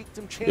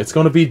InnerGeekDom champion? It's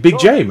going to be Big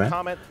J,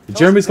 man.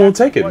 Jeremy's going to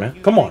take it, man.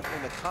 Come on.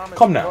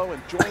 Come now.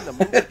 And join the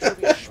Movie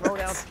Trivia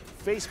Schmoedown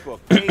Facebook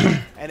page.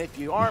 And if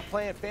you aren't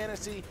playing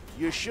fantasy,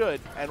 you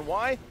should. And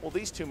why? Well,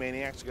 these two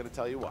maniacs are going to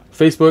tell you why.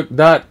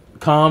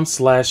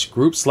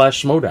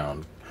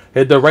 Facebook.com/group/Schmoedown.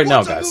 Head there right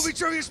now, guys.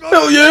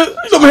 Hell yeah!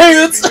 Some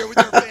hands! Here with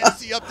your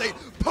fantasy update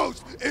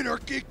post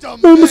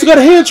InnerGeekDom. I almost got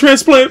a hand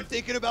transplant. I've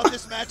been thinking about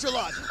this match a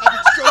lot. I've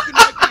been stroking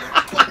my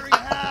beard, wondering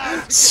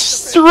how to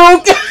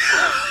Stroke.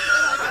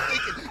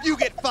 You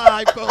get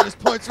 5 bonus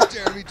points for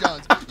Jeremy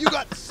Jahns. You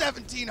got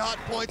 17 hot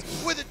points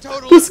with a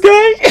total. This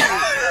guy.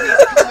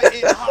 He's coming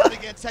in hot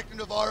against Hector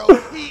Navarro.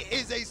 He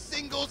is a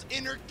singles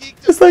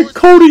InnerGeekDom. It's like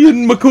Cody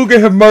and Makuga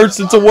have merged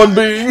into one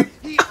being.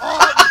 He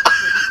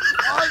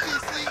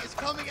obviously is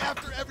coming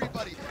after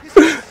everybody. His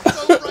face is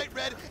so bright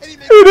red, and he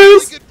makes It a really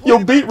is. good point Yo,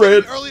 about beat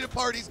red. taking early to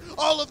parties.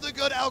 All of the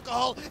good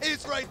alcohol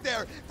is right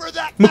there. For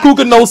that,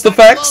 Makuga knows the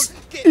facts.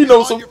 He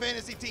knows them. Your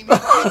fantasy team.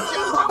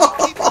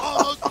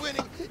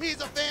 He's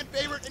a fan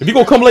favorite. If you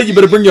gonna come late, you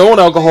better bring your own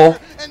alcohol.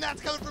 And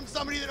that's coming from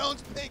somebody that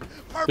owns pink,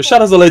 purple, The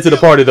shout outs are late to the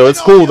party though. It's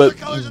cool that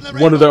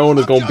one of their own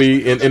is gonna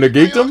be in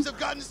InnerGeekDom.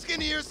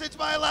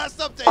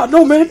 Oh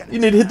no, man, you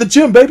need to hit the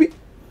gym, baby.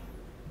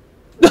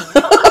 Hey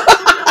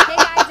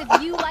guys,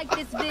 if you like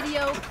this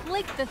video,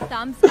 click the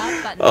thumbs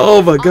up button.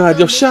 Oh my God,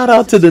 yo! Shout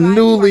out to the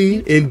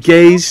newly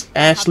engaged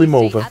Ashley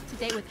Mova.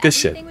 Good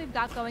shit,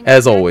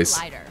 as always.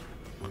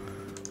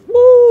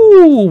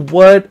 Woo!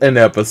 What an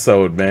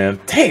episode, man.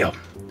 Damn.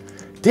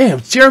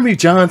 Jeremy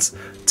Jahns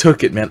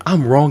took it, man.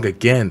 I'm wrong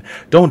again.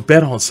 Don't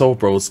bet on Soul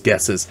Bro's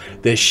guesses.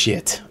 They're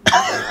shit.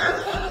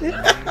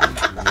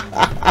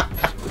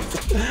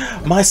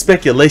 My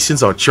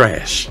speculations are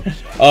trash.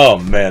 Oh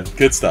man,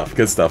 good stuff.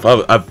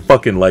 I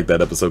fucking like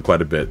that episode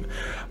quite a bit.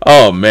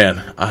 Oh man,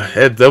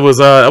 that was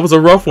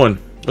a rough one.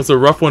 It was a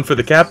rough one for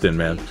the captain,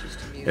 man.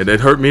 And it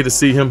hurt me to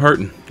see him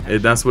hurting.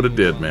 That's what it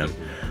did, man.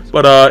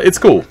 But it's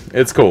cool.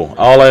 It's cool.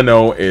 All I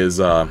know is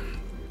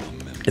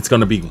it's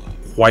gonna be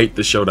quite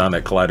the showdown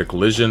at Collider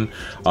Collision,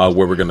 where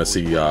we're gonna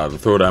see the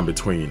throwdown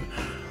between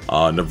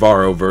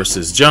Navarro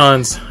versus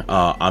Jahns.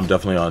 I'm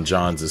definitely on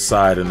Jahns'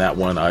 side in that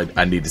one.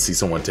 I need to see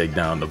someone take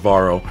down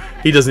Navarro.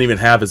 He doesn't even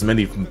have as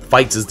many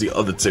fights as the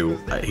other two.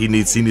 He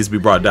needs to be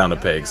brought down a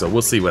peg. So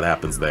we'll see what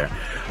happens there.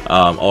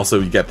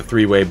 Also, you got the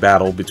three-way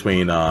battle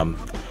between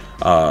Roca,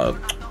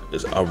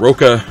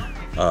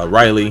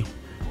 Riley,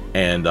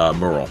 and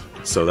Murrell.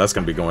 So that's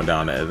going to be going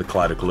down at the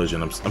Collider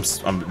Collision.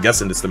 I'm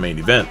guessing it's the main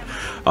event.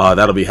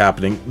 That'll be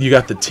happening. You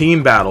got the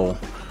team battle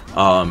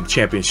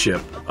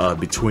championship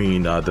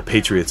between the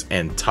Patriots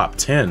and Top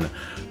 10.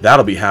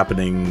 That'll be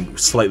happening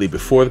slightly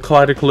before the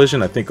Collider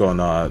Collision. I think on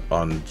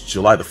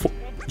July the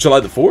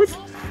 4th.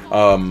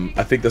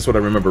 I think that's what I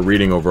remember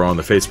reading over on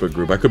the Facebook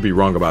group. I could be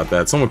wrong about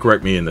that. Someone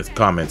correct me in the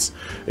comments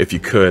if you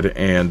could.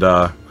 And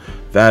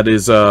that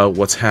is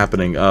what's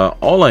happening.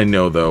 All I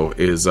know though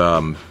is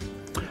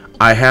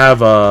I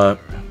have a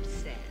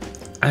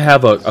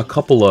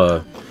couple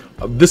of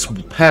this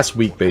past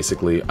week.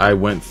 Basically, I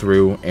went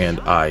through and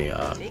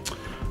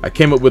I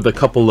came up with a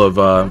couple of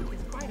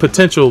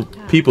potential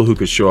people who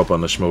could show up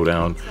on the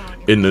Schmoedown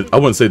in the, I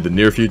wouldn't say the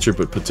near future,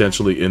 but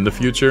potentially in the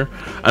future.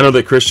 I know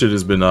that Christian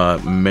has been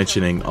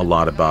mentioning a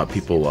lot about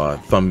people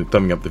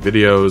thumbing up the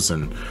videos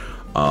and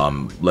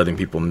letting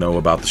people know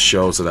about the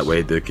show, so that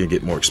way they can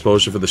get more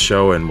exposure for the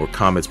show and more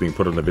comments being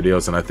put on the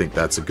videos. And I think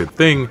that's a good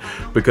thing,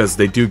 because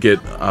they do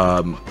get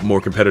more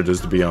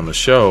competitors to be on the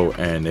show,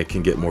 and they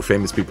can get more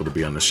famous people to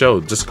be on the show.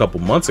 Just a couple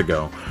months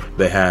ago,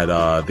 they had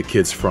the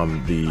kids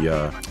from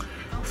the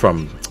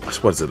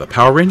what is it, the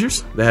Power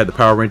Rangers? They had the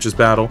Power Rangers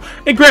battle,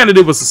 and granted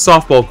it was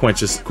softball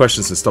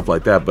questions and stuff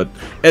like that, but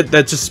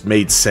that just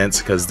made sense,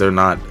 because they're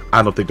not,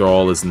 I don't think they're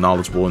all as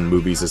knowledgeable in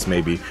movies as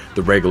maybe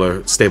the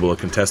regular stable of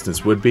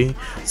contestants would be.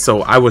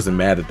 So I wasn't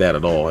mad at that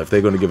at all. If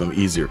they're going to give them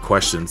easier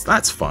questions,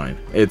 that's fine.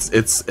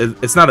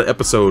 It's not an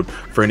episode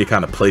for any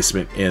kind of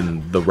placement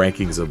in the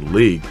rankings of the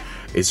league.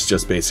 It's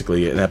just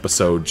basically an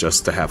episode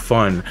just to have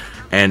fun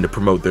and to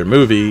promote their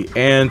movie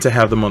and to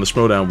have them on the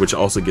Schmoedown, which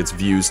also gets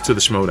views to the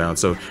Schmoedown.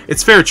 So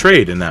it's fair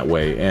trade in that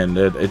way, and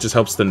it just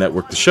helps to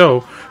network the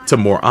show to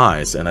more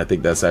eyes, and I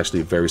think that's actually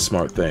a very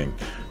smart thing.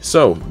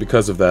 So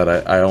because of that,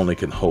 I only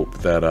can hope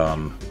that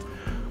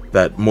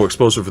that more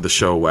exposure for the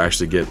show will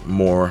actually get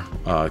more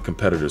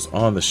competitors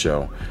on the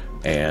show.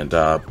 And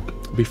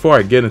before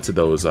I get into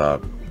those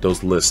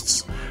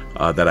lists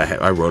that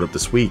I wrote up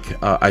this week,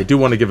 I do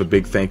want to give a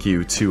big thank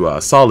you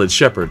to Solid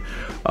Shepherd.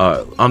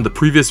 On the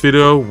previous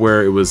video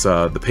where it was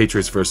the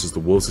Patriots versus the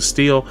Wolves of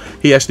Steel,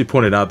 he actually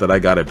pointed out that I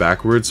got it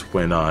backwards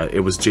when it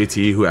was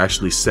JTE who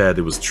actually said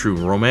it was True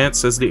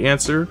Romance as the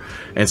answer,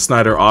 and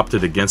Snyder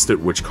opted against it,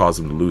 which caused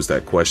him to lose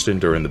that question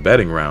during the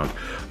betting round.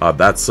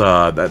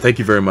 Thank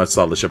you very much,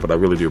 Solid Shepherd. I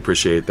really do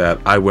appreciate that.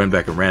 I went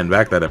back and ran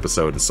back that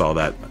episode and saw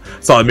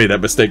I made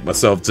that mistake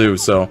myself too,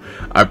 so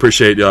I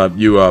appreciate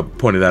you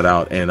pointing that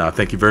out, and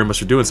thank you very much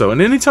for doing so. And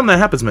anytime that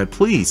happens, man,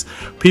 please,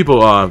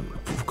 people,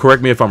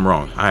 correct me if I'm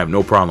wrong. I have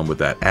no problem with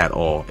that at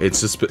all. It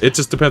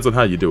just depends on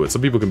how you do it.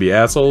 Some people can be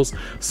assholes.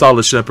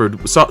 Solid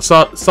Shepherd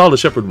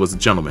was a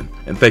gentleman,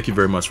 and thank you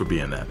very much for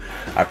being that.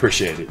 I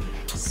appreciate it.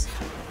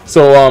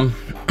 So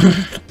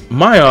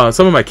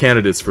some of my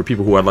candidates for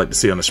people who I'd like to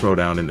see on the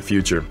Schmoedown in the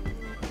future,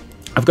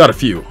 I've got a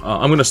few.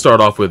 I'm going to start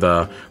off with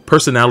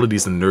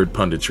personalities and nerd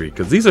punditry,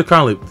 because these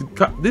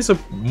are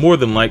more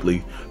than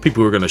likely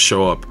people who are going to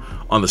show up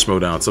on the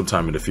Schmoedown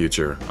sometime in the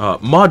future.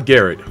 Maud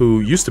Garrett, who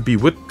used to be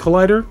with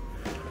Collider,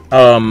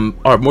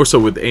 or more so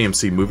with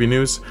AMC Movie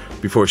News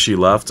before she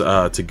left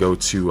to go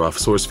to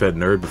SourceFed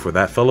Nerd before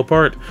that fell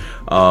apart.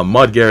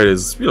 Maud Garrett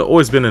has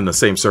always been in the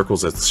same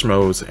circles as the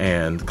Schmoes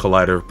and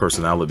Collider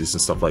personalities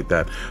and stuff like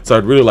that. So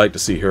I'd really like to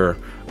see her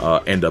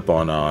end up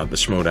on the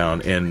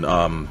Schmoedown in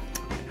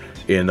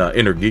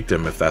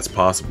InnerGeekDom if that's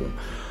possible.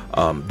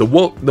 The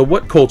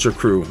What Culture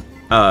crew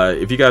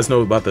if you guys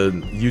know about the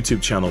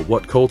YouTube channel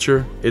What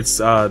Culture, it's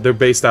they're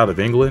based out of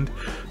England,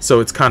 so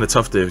it's kind of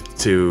tough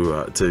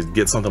to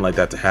get something like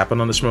that to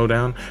happen on the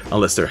Schmoedown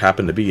unless they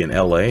happen to be in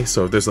LA.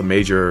 So if there's a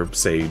major,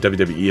 say,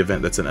 WWE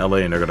event that's in LA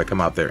and they're going to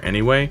come out there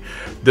anyway,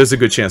 there's a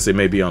good chance they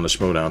may be on the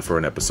Schmoedown for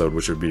an episode,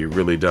 which would be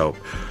really dope.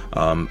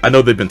 I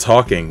know they've been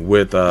talking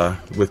with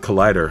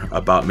Collider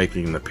about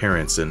making an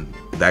appearance, and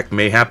that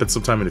may happen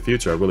sometime in the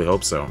future. I really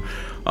hope so.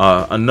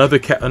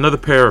 Another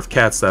pair of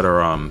cats that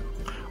are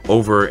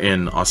over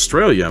in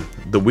Australia,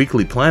 the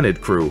Weekly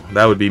Planet crew,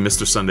 that would be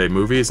Mr. Sunday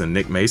Movies and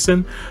Nick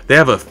Mason. They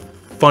have a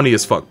funny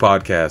as fuck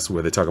podcast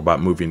where they talk about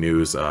movie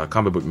news,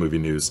 comic book movie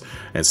news,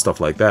 and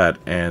stuff like that.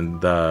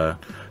 And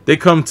they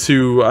come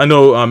to, I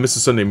know Mr.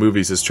 Sunday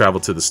Movies has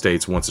traveled to the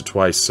States once or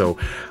twice, so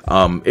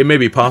it may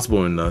be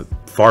possible in the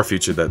far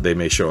future that they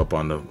may show up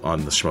on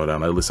the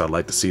Schmoedown. At least I'd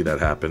like to see that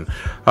happen.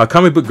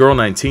 Comic Book Girl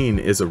 19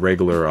 is a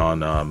regular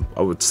on,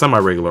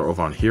 semi-regular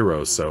over on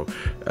Heroes, so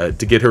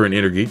to get her in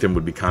InnerGeekDom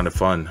would be kind of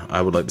fun.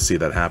 I would like to see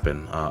that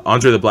happen.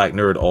 Andre the Black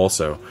Nerd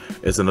also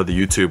is another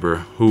YouTuber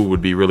who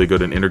would be really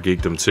good in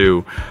InnerGeekDom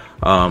too.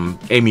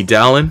 Amy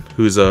Dallin,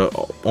 who's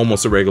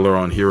almost a regular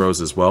on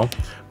Heroes as well,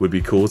 would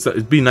be cool.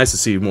 It'd be nice to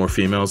see more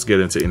females get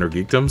into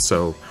InnerGeekDom,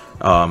 so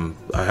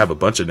I have a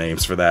bunch of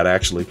names for that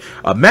actually.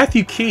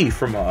 Matthew Key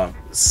from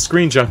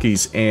Screen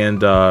Junkies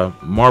and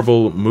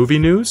Marvel Movie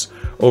News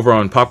over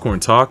on Popcorn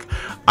Talk.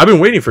 I've been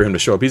waiting for him to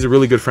show up. He's a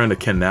really good friend of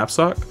Ken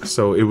Knapsack,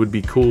 so it would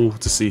be cool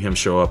to see him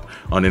show up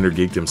on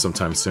InnerGeekDom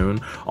sometime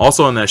soon.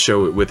 Also on that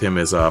show with him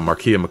is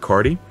Markia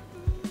McCarty,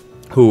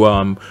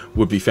 who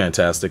would be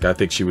fantastic. I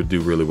think she would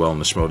do really well in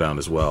the Schmoedown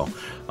as well.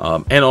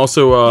 And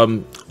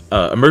also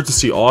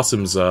Emergency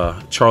Awesome's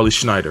Charlie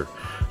Schneider.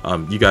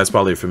 You guys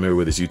probably are familiar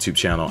with his YouTube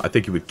channel. I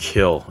think he would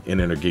kill in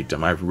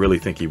InnerGeekDom. I really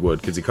think he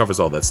would, because he covers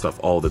all that stuff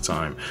all the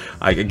time.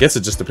 I guess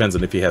it just depends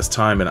on if he has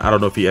time, and I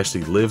don't know if he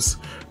actually lives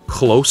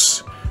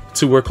close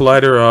to where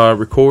Collider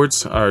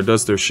records or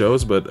does their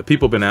shows, but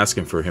people have been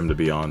asking for him to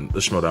be on the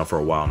Schmoedown for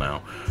a while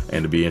now, and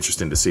it'd be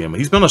interesting to see him.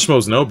 He's been on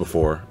Schmoes Know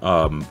before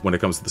when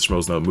it comes to the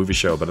Schmoes Know movie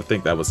show, but I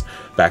think that was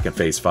back in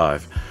Phase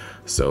 5.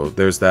 So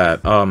there's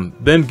that.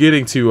 Then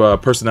getting to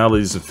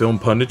personalities in film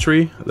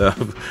punditry,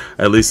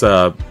 at least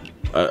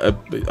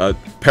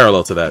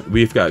parallel to that,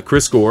 we've got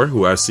Chris Gore,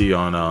 who I see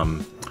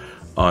on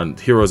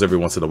Heroes every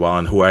once in a while,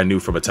 and who I knew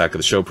from Attack of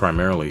the Show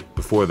primarily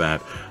before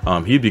that.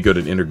 He'd be good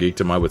at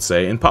InnerGeekDom, I would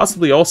say, and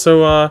possibly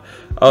also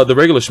the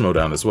regular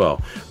Schmoedown as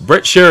well.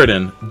 Brett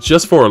Sheridan,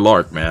 just for a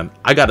lark, man,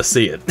 I gotta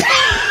see it.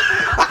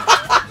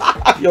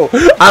 Yo,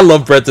 I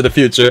love Brett to the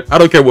Future. I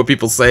don't care what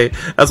people say.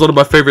 That's one of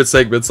my favorite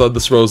segments on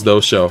the Schmoes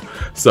Know show.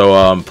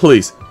 So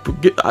please,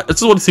 I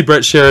just want to see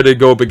Brett Sheridan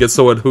go up against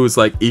someone who's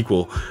like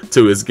equal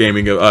to his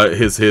gaming,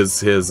 his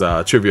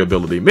trivia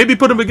ability. Maybe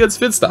put him against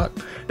Finstock.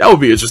 That would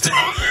be interesting.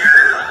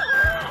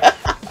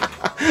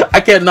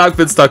 I can't knock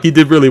Finstock. He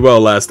did really well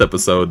last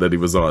episode that he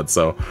was on.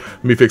 So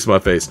let me fix my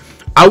face.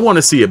 I want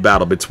to see a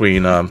battle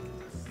between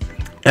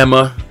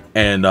Emma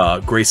and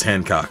Grace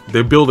Hancock.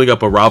 They're building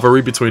up a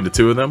rivalry between the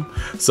two of them,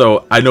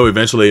 so I know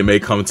eventually it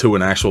may come to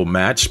an actual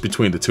match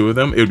between the two of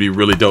them. It would be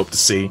really dope to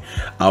see.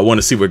 I want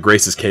to see what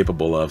Grace is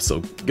capable of,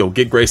 so go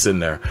get Grace in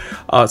there.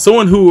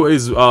 Someone who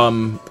is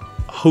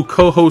who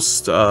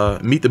co-hosts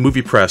Meet the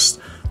Movie Press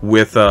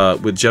with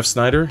Jeff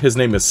Snyder. His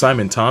name is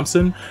Simon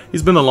Thompson.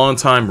 He's been a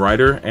long-time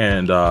writer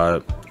and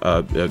a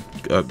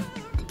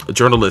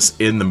journalist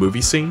in the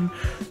movie scene,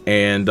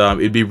 and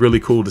it'd be really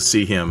cool to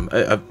see him.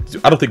 I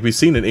don't think we've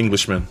seen an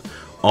Englishman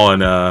on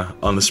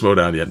the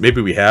Schmoedown yet.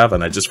 Maybe we have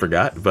and I just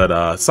forgot,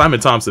 but Simon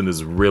Thompson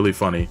is really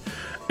funny,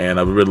 and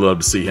I would really love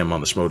to see him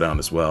on the Schmoedown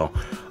as well.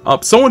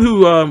 Someone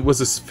who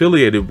was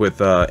affiliated with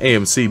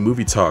AMC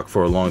Movie Talk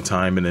for a long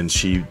time, and then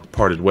she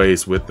parted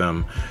ways with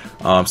them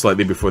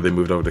slightly before they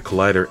moved over to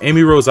Collider.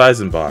 Amy Rose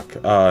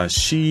Eisenbach.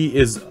 She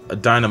is a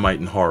dynamite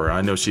in horror.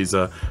 I know she's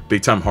a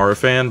big-time horror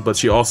fan, but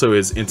she also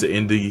is into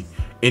indie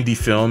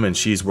film, and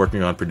she's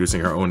working on producing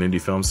her own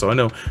indie film. So I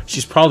know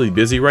she's probably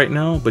busy right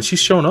now, but she's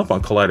shown up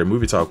on Collider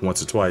Movie Talk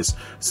once or twice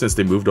since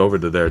they moved over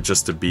to there,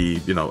 just to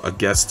be, you know, a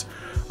guest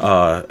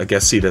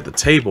seat at the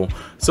table.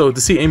 So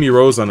to see Amy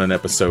Rose on an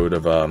episode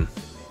of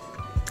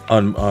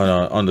on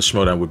the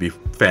Schmoedown would be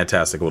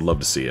fantastic. I would love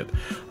to see it.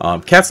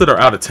 Cats that are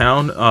out of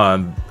town.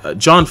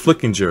 John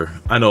Flickinger.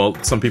 I know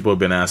some people have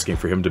been asking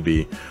for him to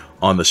be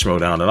on the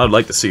Schmoedown, and I'd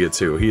like to see it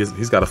too.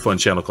 He's got a fun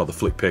channel called the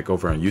Flick Pick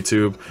over on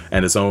YouTube,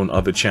 and his own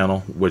other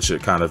channel, which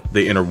it kind of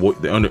they're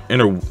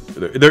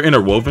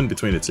interwoven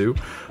between the two.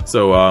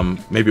 So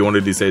maybe one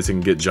of these days he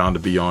can get John to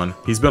be on.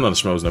 He's been on the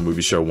Schmoes Know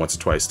movie show once or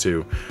twice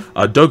too.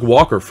 Doug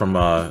Walker from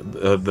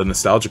the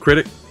Nostalgia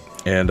Critic,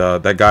 and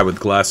that guy with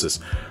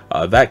glasses.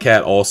 That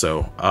cat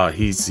also,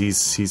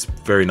 he's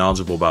very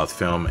knowledgeable about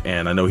film,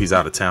 and I know he's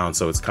out of town,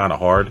 so it's kind of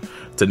hard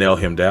to nail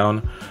him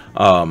down.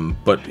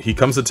 But he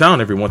comes to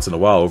town every once in a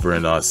while over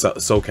in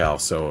SoCal,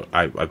 so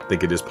I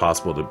think it is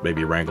possible to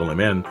maybe wrangle him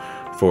in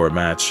for a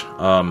match.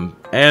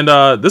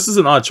 This is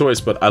an odd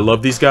choice, but I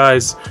love these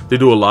guys. They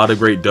do a lot of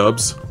great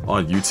dubs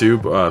on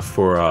YouTube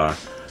for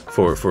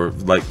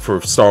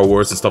Star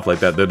Wars and stuff like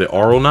that. They're the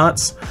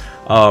Aeronauts.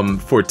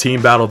 for a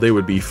team battle, they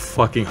would be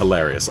fucking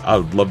hilarious. I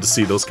would love to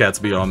see those cats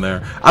be on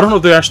there. I don't know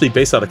if they're actually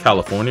based out of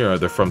California or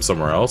they're from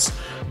somewhere else,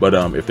 but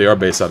if they are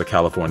based out of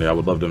California, I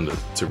would love them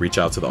to reach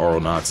out to the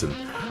Auronauts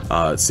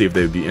and see if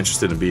they would be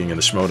interested in being in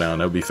the Schmoedown.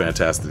 That would be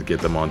fantastic to get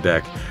them on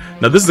deck.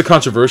 Now, this is a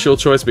controversial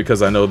choice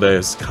because I know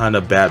there's kind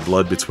of bad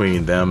blood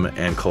between them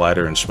and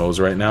Collider and Schmoes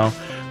right now.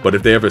 But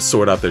if they ever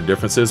sort out their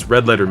differences,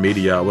 Red Letter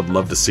Media, I would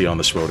love to see on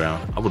the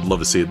Schmoedown. I would love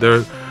to see it.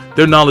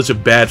 Their knowledge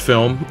of bad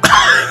film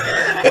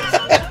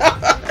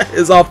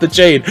is off the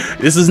chain.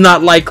 This is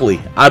not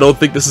likely. I don't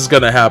think this is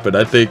gonna happen.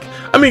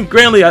 I mean,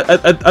 granted,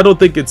 I don't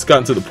think it's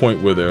gotten to the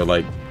point where they're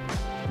like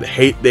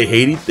they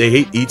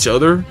hate each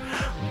other.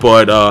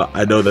 But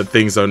I know that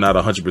things are not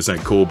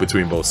 100% cool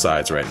between both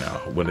sides right now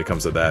when it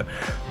comes to that.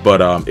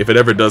 But if it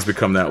ever does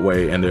become that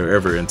way and they're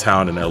ever in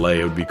town in LA,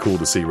 it would be cool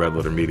to see Red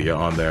Letter Media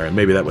on there, and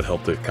maybe that would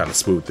help to kind of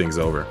smooth things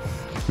over.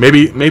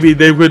 Maybe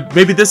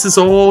this is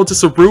all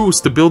just a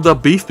ruse to build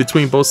up beef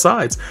between both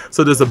sides.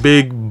 So there's a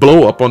big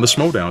blow up on the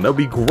Schmoedown. That would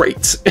be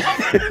great.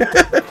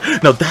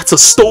 Now that's a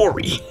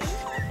story.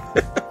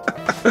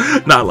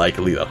 Not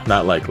likely though.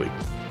 Not likely.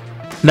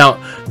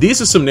 Now,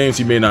 these are some names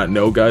you may not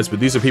know, guys,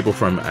 but these are people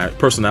from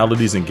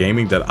personalities in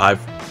gaming that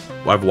I've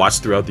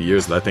watched throughout the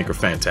years that I think are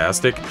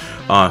fantastic,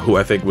 who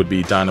I think would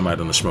be dynamite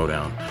on the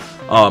Schmoedown.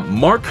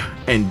 Mark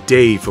and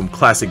Dave from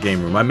Classic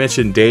Game Room. I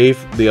mentioned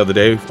Dave the other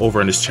day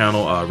over on his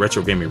channel,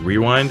 Retro Gaming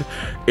Rewind.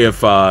 If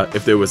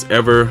there was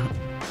ever,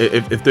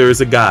 if there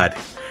is a God,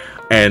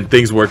 and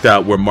things worked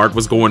out where Mark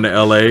was going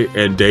to LA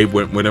and Dave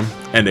went with him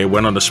and they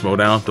went on the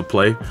Schmoedown to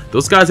play.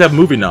 Those guys have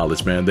movie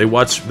knowledge, man. Their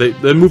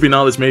movie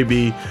knowledge may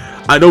be,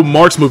 I know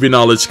Mark's movie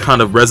knowledge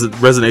kind of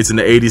resonates in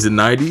the 80s and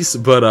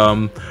 90s, but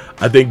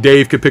I think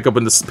Dave could pick up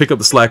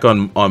the slack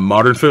on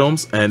modern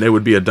films, and it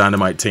would be a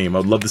dynamite team.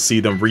 I'd love to see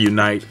them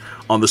reunite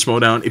on the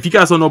Schmoedown. If you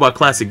guys don't know about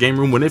Classic Game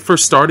Room, when it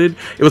first started,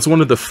 it was one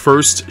of the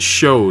first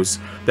shows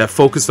that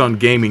focused on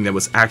gaming that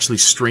was actually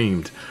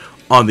streamed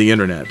on the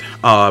internet.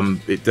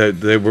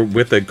 They were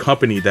with a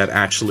company that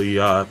actually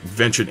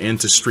ventured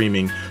into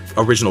streaming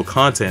original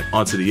content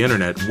onto the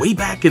internet way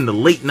back in the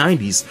late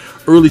 90s,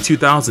 early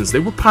 2000s. They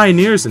were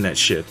pioneers in that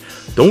shit.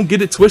 Don't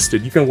get it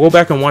twisted. You can go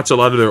back and watch a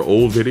lot of their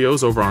old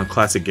videos over on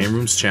Classic Game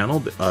Room's channel.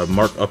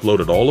 Mark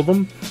uploaded all of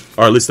them,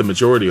 or at least the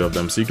majority of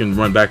them, so you can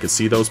run back and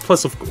see those,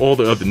 plus of all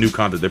the other new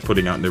content they're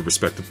putting out in their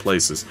respective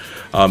places.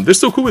 They're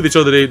still cool with each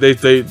other.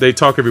 They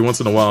talk every once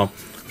in a while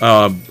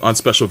on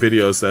special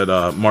videos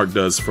that Mark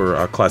does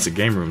for Classic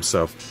Game Room.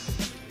 So,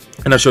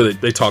 and I'm sure that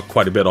they talk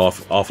quite a bit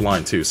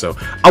offline too. So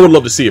I would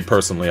love to see it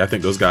personally. I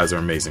think those guys are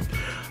amazing.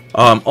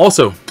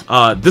 Also,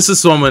 this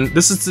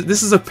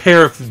is a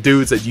pair of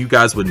dudes that you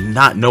guys would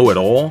not know at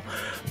all.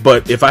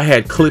 But if I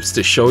had clips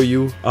to show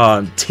you,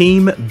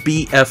 Team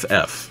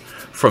BFF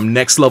from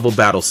Next Level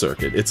Battle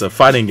Circuit. It's a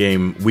fighting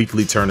game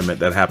weekly tournament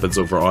that happens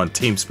over on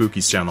Team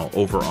Spooky's channel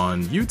over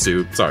on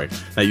YouTube. Sorry,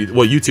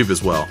 well, YouTube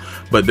as well,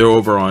 but they're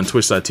over on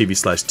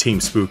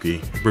twitch.tv/Team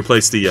Spooky.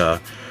 Replace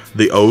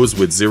the O's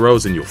with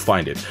zeros and you'll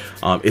find it.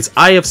 It's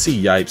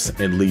IFC Yipes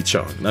and Lee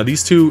Chung. Now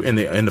these two in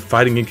the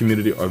fighting game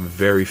community are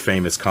very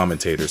famous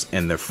commentators,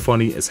 and they're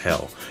funny as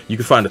hell. You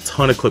can find a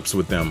ton of clips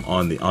with them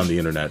on the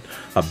internet.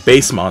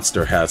 Base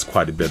Monster has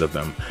quite a bit of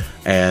them,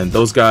 and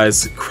those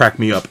guys crack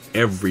me up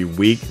every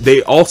week.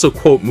 They also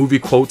quote movie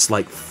quotes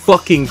like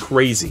fucking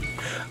crazy.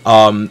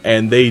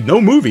 And they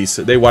know movies.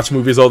 They watch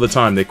movies all the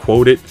time. They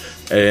quote it,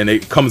 and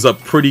it comes up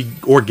pretty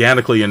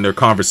organically in their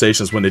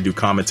conversations when they do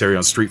commentary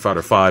on Street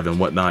Fighter V and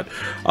whatnot.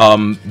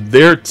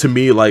 They're, to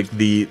me, like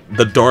the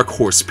dark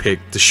horse pick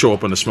to show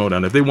up on the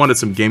Schmoedown. If they wanted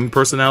some gaming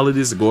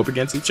personalities to go up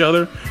against each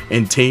other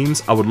in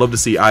teams, I would love to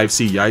see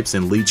IFC Yipes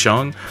and Lee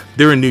Chung.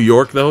 They're in New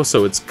York, though,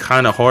 so it's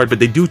kind of hard, but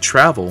they do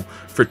travel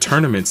for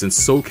tournaments in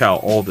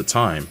SoCal all the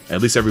time,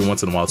 at least every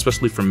once in a while,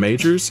 especially for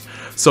majors.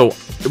 So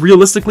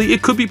realistically,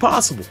 it could be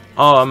possible.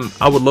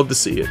 I would love to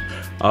see it.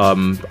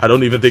 I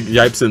don't even think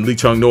Yipes and Lee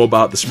Chung know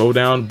about the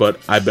Schmoedown, but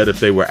I bet if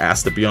they were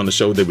asked to be on the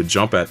show, they would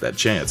jump at that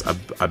chance.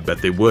 I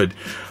bet they would.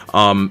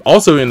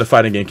 Also in the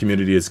fighting game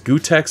community is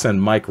Gutex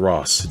and Mike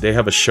Ross. They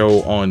have a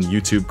show on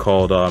YouTube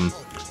called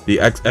The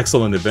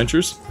Excellent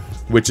Adventures,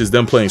 which is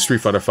them playing Street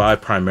Fighter V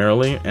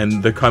primarily,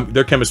 and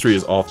their chemistry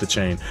is off the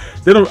chain.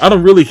 I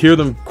don't really hear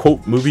them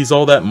quote movies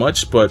all that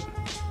much, but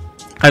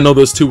I know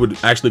those two would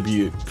actually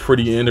be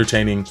pretty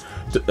entertaining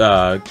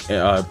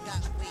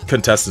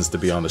contestants to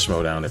be on the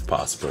Schmoedown if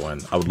possible,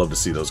 and I would love to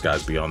see those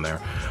guys be on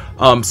there.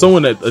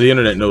 Someone that the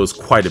internet knows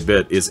quite a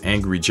bit is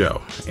Angry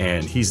Joe,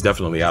 and he's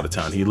definitely out of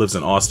town. He lives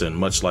in Austin,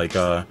 much like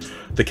the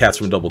cats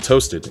from Double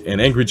Toasted. And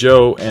Angry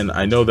Joe, and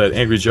I know that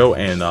Angry Joe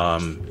and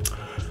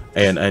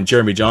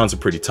Jeremy Jahns are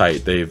pretty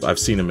tight. I've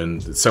seen them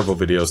in several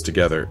videos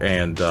together,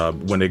 and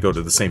when they go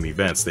to the same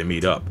events, they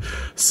meet up.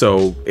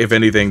 So if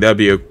anything, that'd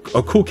be a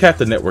cool cat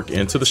to network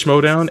into the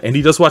Schmoedown. And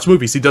he does watch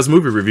movies. He does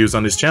movie reviews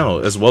on his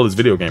channel as well as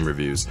video game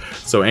reviews.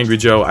 So Angry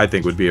Joe, I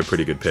think, would be a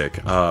pretty good pick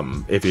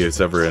if he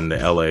is ever in the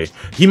LA.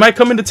 He might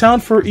come into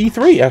town for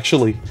E3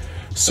 actually.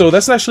 So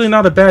that's actually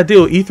not a bad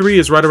deal. E3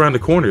 is right around the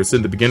corner. It's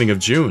in the beginning of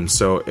June.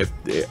 So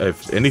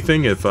if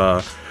anything, if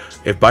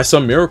if by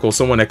some miracle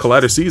someone at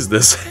Collider sees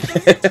this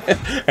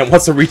and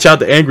wants to reach out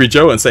to Angry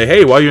Joe and say,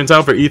 hey, while you're in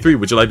town for E3,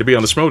 would you like to be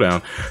on the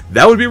Schmoedown?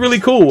 That would be really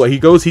cool. He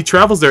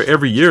travels there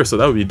every year, so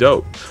that would be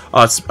dope.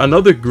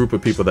 Another group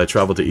of people that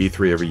travel to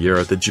E3 every year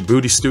are the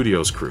Djibouti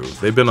Studios crew.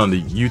 They've been on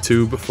the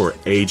YouTube for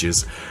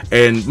ages,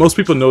 and most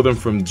people know them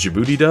from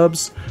Djibouti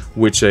dubs,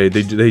 which they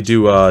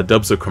do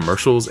dubs of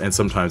commercials and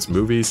sometimes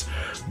movies,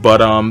 but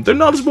they're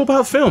knowledgeable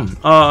about film.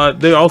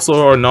 They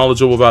also are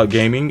knowledgeable about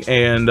gaming,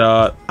 and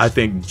I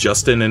think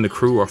Justin and the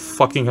crew are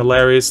fucking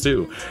hilarious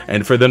too.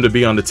 And for them to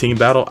be on the team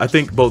battle, I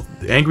think both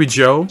Angry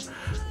Joe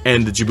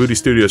and the Djibouti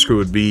Studios crew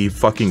would be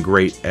fucking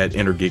great at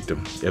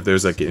InnerGeekDom. If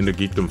there's like an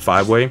InnerGeekDom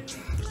 5-way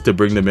to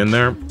bring them in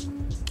there.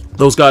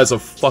 Those guys are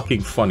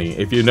fucking funny.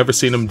 If you've never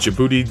seen them,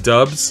 Djibouti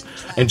Dubs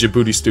and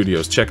Djibouti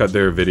Studios, check out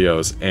their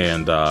videos.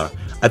 And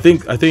I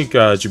think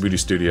Djibouti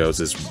Studios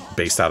is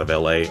based out of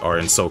LA or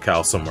in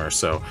SoCal somewhere,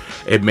 so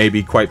it may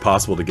be quite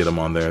possible to get them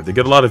on there. They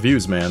get a lot of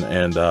views, man,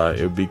 and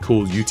it would be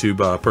cool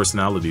YouTube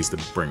personalities to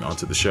bring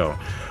onto the show.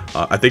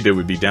 I think they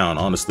would be down,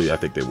 honestly. I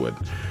think they would.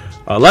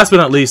 Last but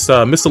not least,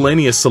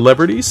 miscellaneous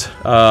celebrities.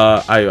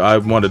 I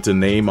wanted to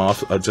name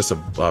off just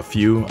a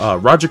few.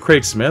 Roger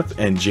Craig Smith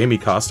and Jamie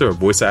Costa are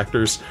voice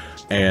actors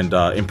and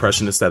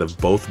impressionists that have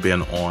both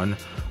been on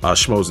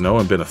Schmoes Know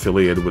and been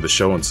affiliated with the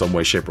show in some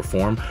way, shape, or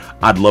form.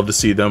 I'd love to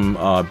see them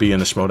be in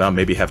the Schmoedown,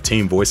 maybe have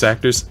team voice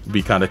actors.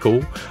 Be kind of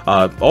cool.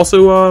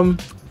 Also,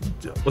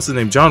 what's his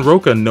name? John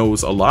Roca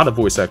knows a lot of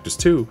voice actors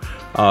too.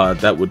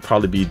 That would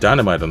probably be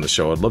dynamite on the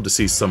show. I'd love to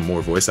see some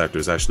more voice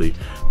actors actually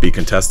be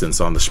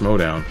contestants on the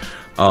Schmoedown.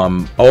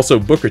 Also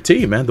Booker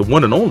T, man, the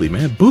one and only,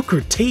 man,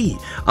 Booker T.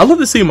 I'd love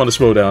to see him on the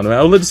Schmoedown, man.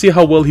 I'd love to see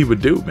how well he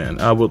would do,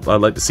 man. I'd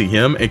like to see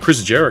him, and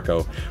Chris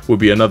Jericho would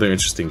be another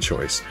interesting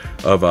choice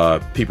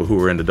of people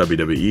who are in the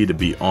WWE to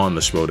be on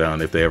the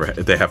Schmoedown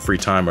if they have free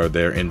time or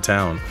they're in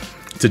town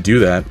to do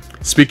that.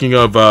 Speaking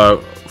of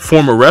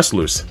former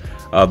wrestlers,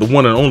 the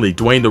one and only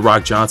Dwayne "The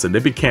Rock" Johnson.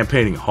 They've been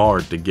campaigning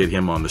hard to get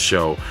him on the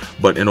show,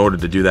 but in order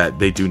to do that,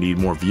 they do need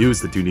more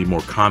views, they do need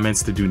more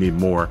comments, they do need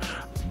more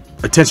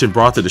attention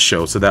brought to the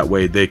show, so that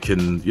way they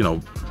can, you know,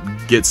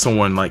 get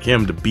someone like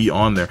him to be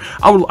on there.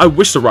 I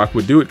wish The Rock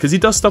would do it, because he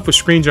does stuff with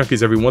Screen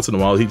Junkies every once in a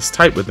while. He's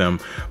tight with them,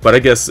 but I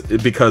guess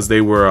because they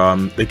were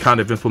they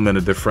kind of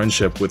implemented their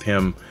friendship with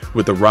him,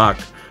 with The Rock,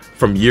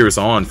 from years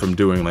on, from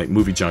doing like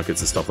movie junkets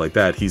and stuff like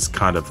that. He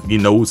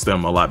knows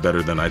them a lot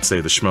better than I'd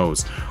say the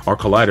Schmoes or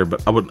Collider.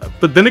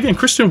 But then again,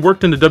 Christian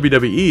worked in the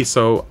WWE,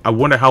 so I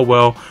wonder how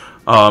well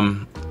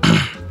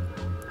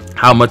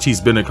how much he's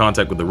been in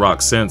contact with The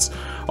Rock since,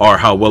 or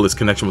how well his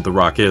connection with The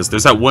Rock is.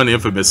 There's that one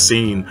infamous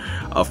scene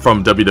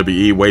from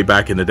WWE way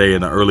back in the day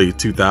in the early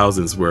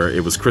 2000s where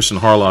it was Christian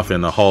Harloff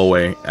in the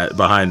hallway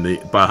behind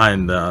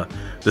the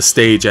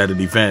stage at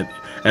an event,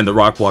 and The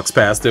Rock walks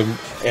past him,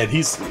 and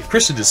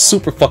Christian is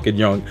super fucking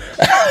young.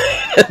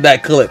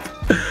 That clip.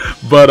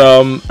 But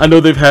I know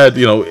they've had,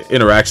 you know,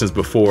 interactions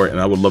before, and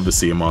I would love to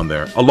see him on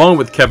there, along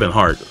with Kevin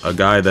Hart, a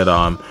guy that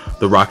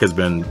The Rock has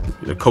been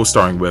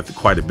co-starring with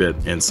quite a bit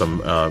in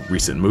some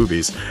recent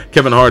movies.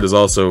 Kevin Hart is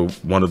also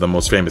one of the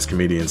most famous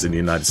comedians in the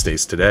United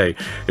States today.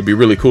 It'd be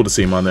really cool to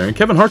see him on there. And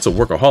Kevin Hart's a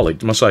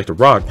workaholic, much like The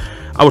Rock.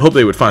 I would hope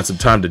they would find some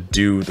time to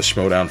do the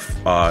Schmoedown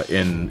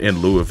in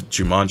lieu of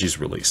Jumanji's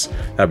release.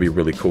 That'd be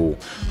really cool.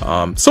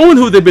 Someone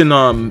who they've been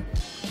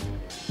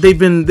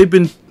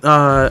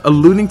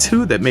alluding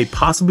to that may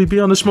possibly be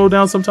on the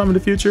Schmoedown sometime in the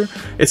future,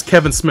 it's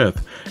Kevin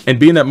Smith. And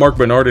being that Mark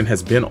Bernardin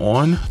has been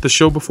on the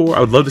show before,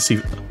 I would love to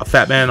see a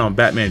Fat Man on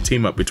Batman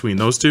team up between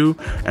those two,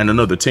 and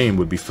another team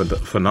would be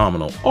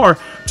phenomenal. Or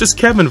just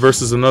Kevin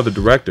versus another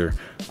director.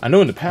 I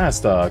know in the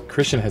past,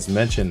 Christian has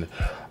mentioned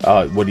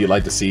what he'd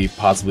like to see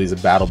possibly as a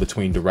battle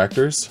between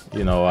directors.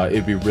 You know,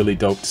 it'd be really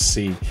dope to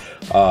see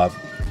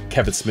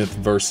Kevin Smith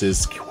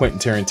versus Quentin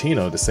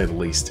Tarantino, to say the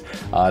least.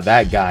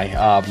 That guy,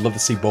 I'd love to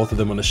see both of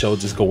them on the show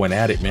just going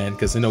at it, man,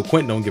 because, you know,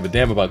 Quentin don't give a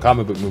damn about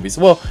comic book movies.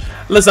 Well,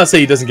 let's not say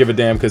he doesn't give a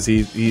damn, because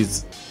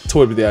he's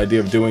toyed with the idea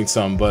of doing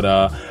some, but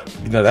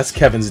you know, that's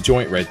Kevin's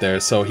joint right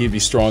there, so he'd be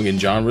strong in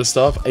genre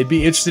stuff. It'd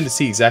be interesting to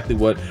see exactly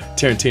what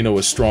Tarantino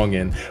is strong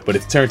in, but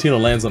if Tarantino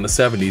lands on the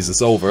 70s,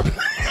 it's over.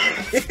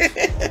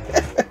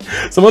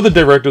 Some other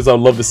directors I'd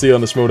love to see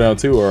on the Schmoedown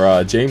too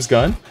are James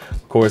Gunn.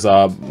 Of course,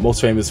 most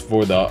famous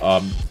for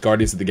the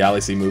Guardians of the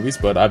Galaxy movies,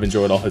 but I've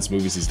enjoyed all his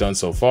movies he's done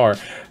so far,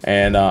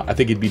 and I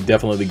think he'd be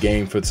definitely the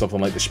game for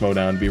something like the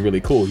Schmoedown. It'd be really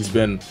cool. He's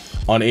been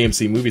on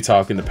AMC Movie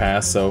Talk in the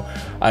past, so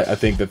I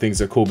think that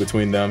things are cool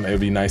between them.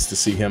 It'd be nice to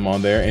see him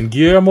on there. And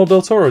Guillermo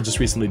del Toro just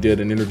recently did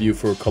an interview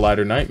for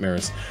Collider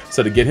Nightmares,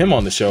 so to get him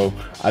on the show,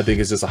 I think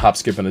it's just a hop,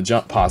 skip, and a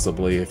jump,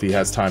 possibly, if he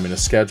has time in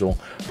his schedule.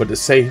 But to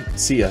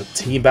see a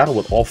team battle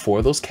with all four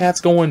of those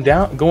cats going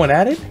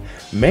at it,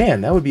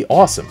 man, that would be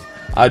awesome.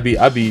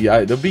 It'll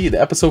be the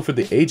episode for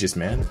the ages,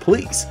 man.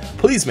 Please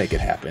make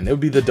it happen. It would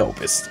be the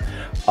dopest.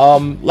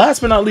 Last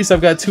but not least, I've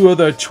got two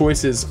other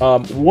choices.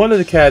 One of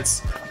the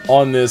cats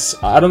on this,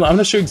 I'm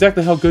not sure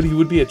exactly how good he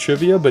would be at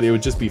trivia, but it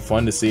would just be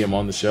fun to see him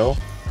on the show,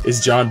 is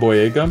John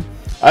Boyega.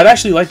 I'd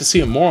actually like to see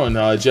him more on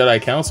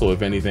Jedi Council,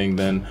 if anything,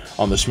 than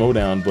on the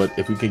Schmoedown. But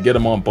if we can get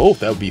him on both,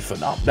 that would be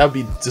phenomenal. That would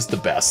be just the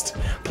best.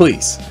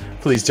 Please,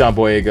 please, John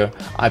Boyega,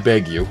 I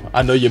beg you.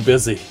 I know you're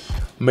busy.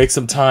 Make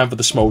some time for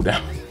the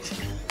Schmoedown.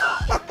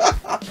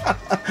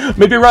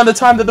 Maybe around the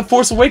time that The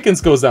Force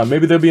Awakens goes down,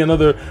 maybe there'll be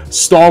another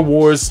Star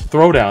Wars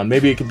throwdown.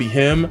 Maybe it could be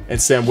him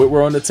and Sam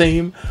Witwer on the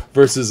team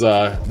versus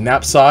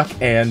Knapsack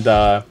and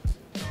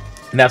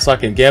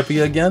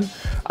Gambia again.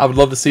 I would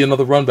love to see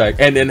another Runback,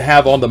 and then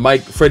have on the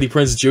mic Freddie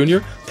Prinze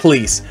Jr.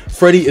 Please,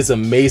 Freddie is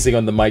amazing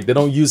on the mic. They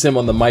don't use him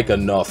on the mic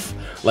enough.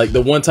 Like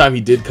the one time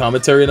he did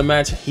commentary in a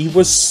match, he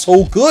was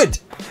so good.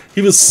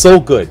 He was so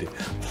good.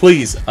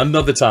 Please,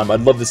 another time.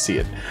 I'd love to see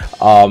it.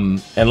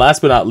 And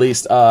last but not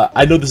least,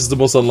 I know this is the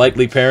most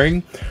unlikely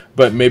pairing,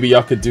 but maybe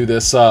y'all could do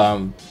this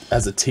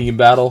as a team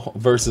battle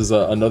versus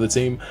another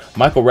team.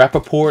 Michael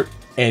Rappaport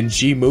and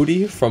G.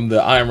 Moody from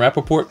the I Am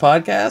Rappaport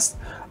podcast.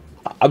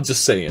 I'm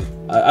just saying.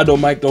 I know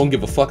Mike don't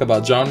give a fuck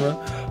about genre,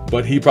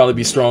 but he'd probably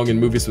be strong in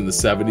movies from the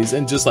 70s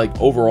and just like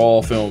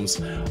overall films.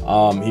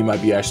 He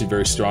might be actually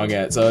very strong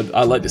at. So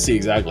I'd like to see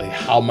exactly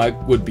how Mike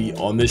would be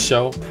on this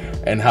show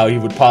and how he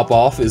would pop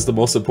off is the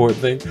most important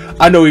thing.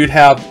 I know he'd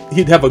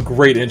have a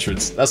great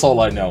entrance. That's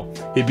all I know.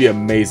 He'd be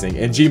amazing.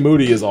 And G.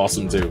 Moody is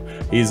awesome too.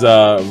 He's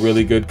a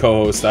really good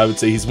co-host. I would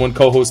say he's one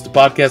co-host, the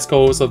podcast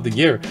co-host of the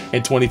year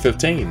in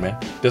 2015, man.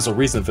 There's a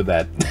reason for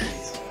that.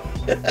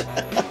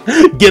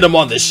 Get him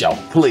on this show,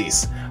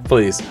 please,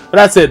 please. But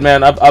that's it,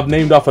 man. I've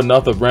named off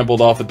enough. I've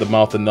rambled off at the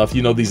mouth enough.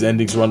 You know these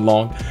endings run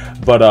long.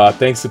 But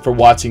thanks for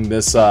watching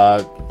this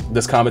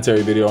this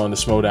commentary video on the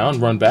Schmoedown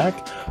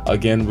Runback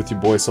again with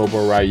your boy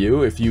Bro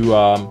Ryu. If you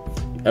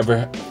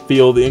ever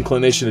feel the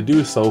inclination to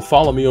do so,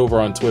 follow me over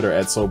on Twitter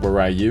at Bro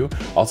Ryu.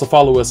 Also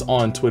follow us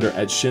on Twitter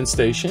at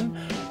ShinStation,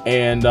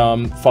 and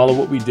follow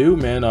what we do,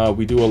 man.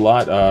 We do a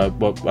lot.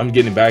 But I'm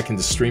getting back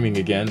into streaming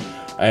again.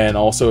 And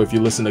also, if you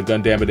listen to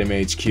Gundam at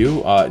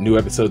MHQ, new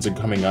episodes are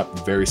coming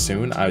up very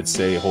soon. I'd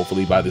say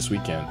hopefully by this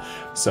weekend.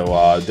 So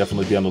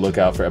definitely be on the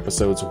lookout for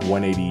episodes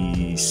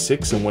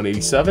 186 and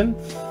 187,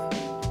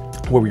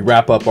 where we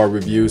wrap up our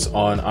reviews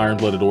on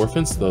Iron-Blooded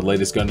Orphans, the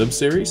latest Gundam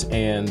series.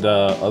 And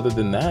other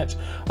than that,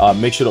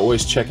 make sure to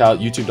always check out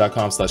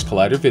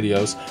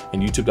youtube.com/collidervideos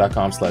and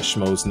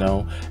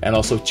youtube.com/schmoesno, and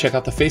also check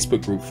out the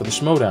Facebook group for the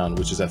Schmoedown,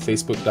 which is at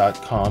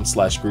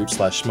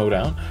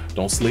facebook.com/group/schmoedown.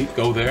 Don't sleep,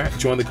 go there,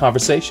 join the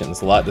conversation.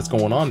 There's a lot that's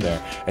going on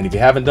there. And if you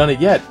haven't done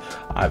it yet,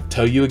 I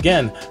tell you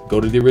again,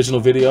 go to the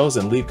original videos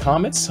and leave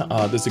comments.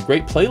 There's a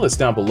great playlist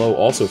down below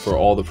also for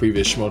all the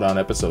previous Schmoedown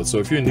episodes. So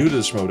if you're new to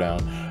the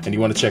Schmoedown and you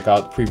want to check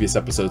out previous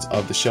episodes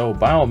of the show,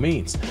 by all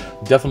means,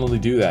 definitely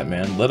do that,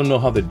 man. Let them know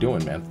how they're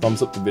doing, man.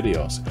 Thumbs up the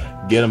videos.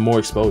 Get them more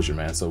exposure,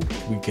 man, so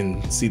we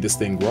can see this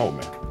thing grow,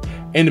 man.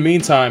 In the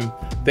meantime,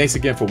 thanks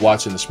again for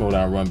watching the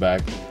Schmoedown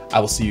Runback. I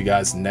will see you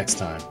guys next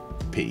time.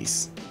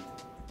 Peace.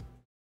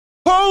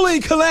 Holy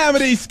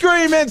calamity,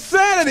 scream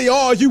insanity.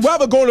 All you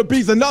ever gonna be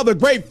is another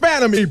great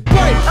fan of me. Break!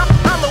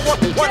 I'm the one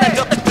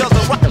that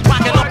doesn't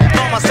rockin' up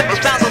on my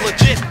 7,000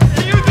 legit.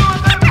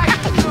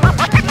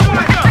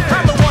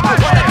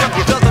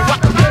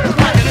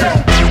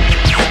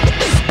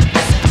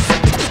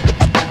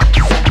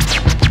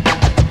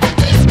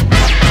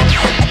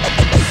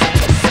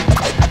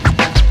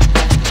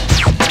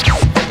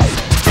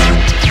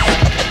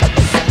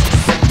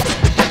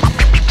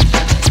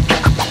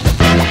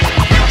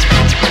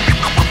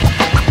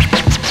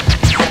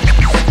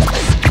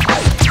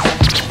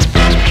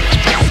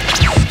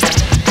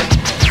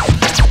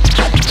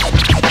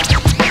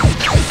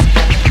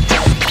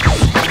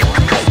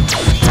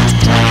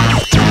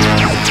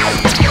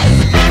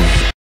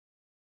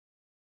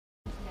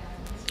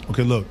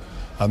 Okay, look,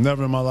 I've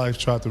never in my life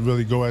tried to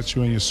really go at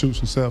you in your suits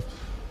and stuff.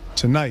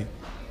 Tonight,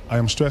 I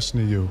am stressing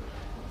to you.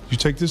 You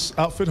take this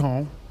outfit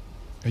home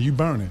and you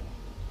burn it.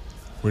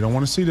 We don't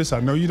want to see this. I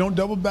know you don't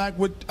double back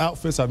with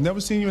outfits. I've never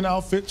seen you in an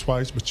outfit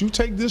twice, but you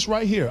take this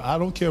right here. I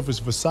don't care if it's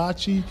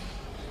Versace,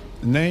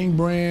 name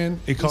brand.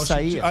 It costs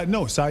you.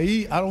 No,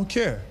 Saeed, I don't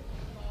care.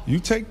 You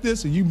take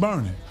this and you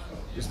burn it.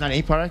 There's not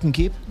any part I can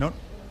keep? No,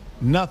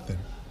 nothing.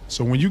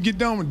 So when you get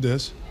done with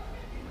this,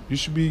 you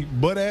should be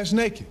butt-ass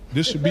naked.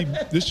 This should be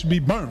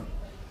burnt,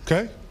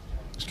 okay?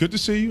 It's good to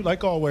see you,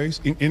 like always.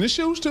 In the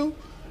shoes, too.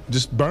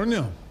 Just burn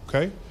them,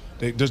 okay?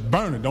 They just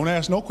burn it. Don't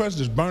ask no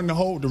questions. Just burn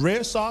the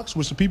red socks,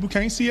 which the people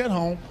can't see at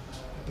home.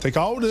 Take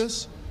all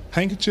this,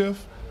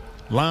 handkerchief,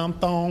 lime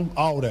thong,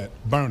 all that.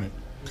 Burn it,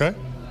 okay?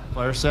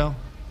 Fire cell?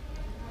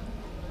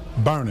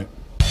 Burn it.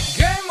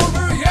 Game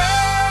over, yeah!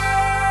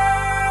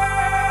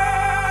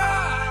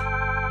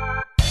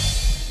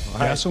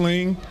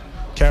 Gasoline,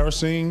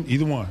 kerosene,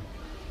 either one.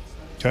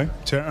 Okay,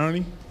 tell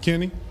Ernie,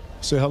 Kenny,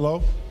 say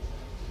hello.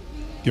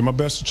 Give my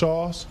best to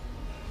Charles.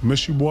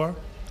 Miss you, boy.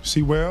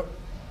 See Webb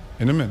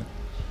in a minute.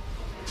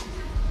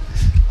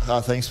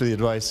 Thanks for the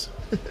advice.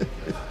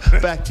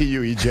 Back to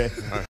you, EJ.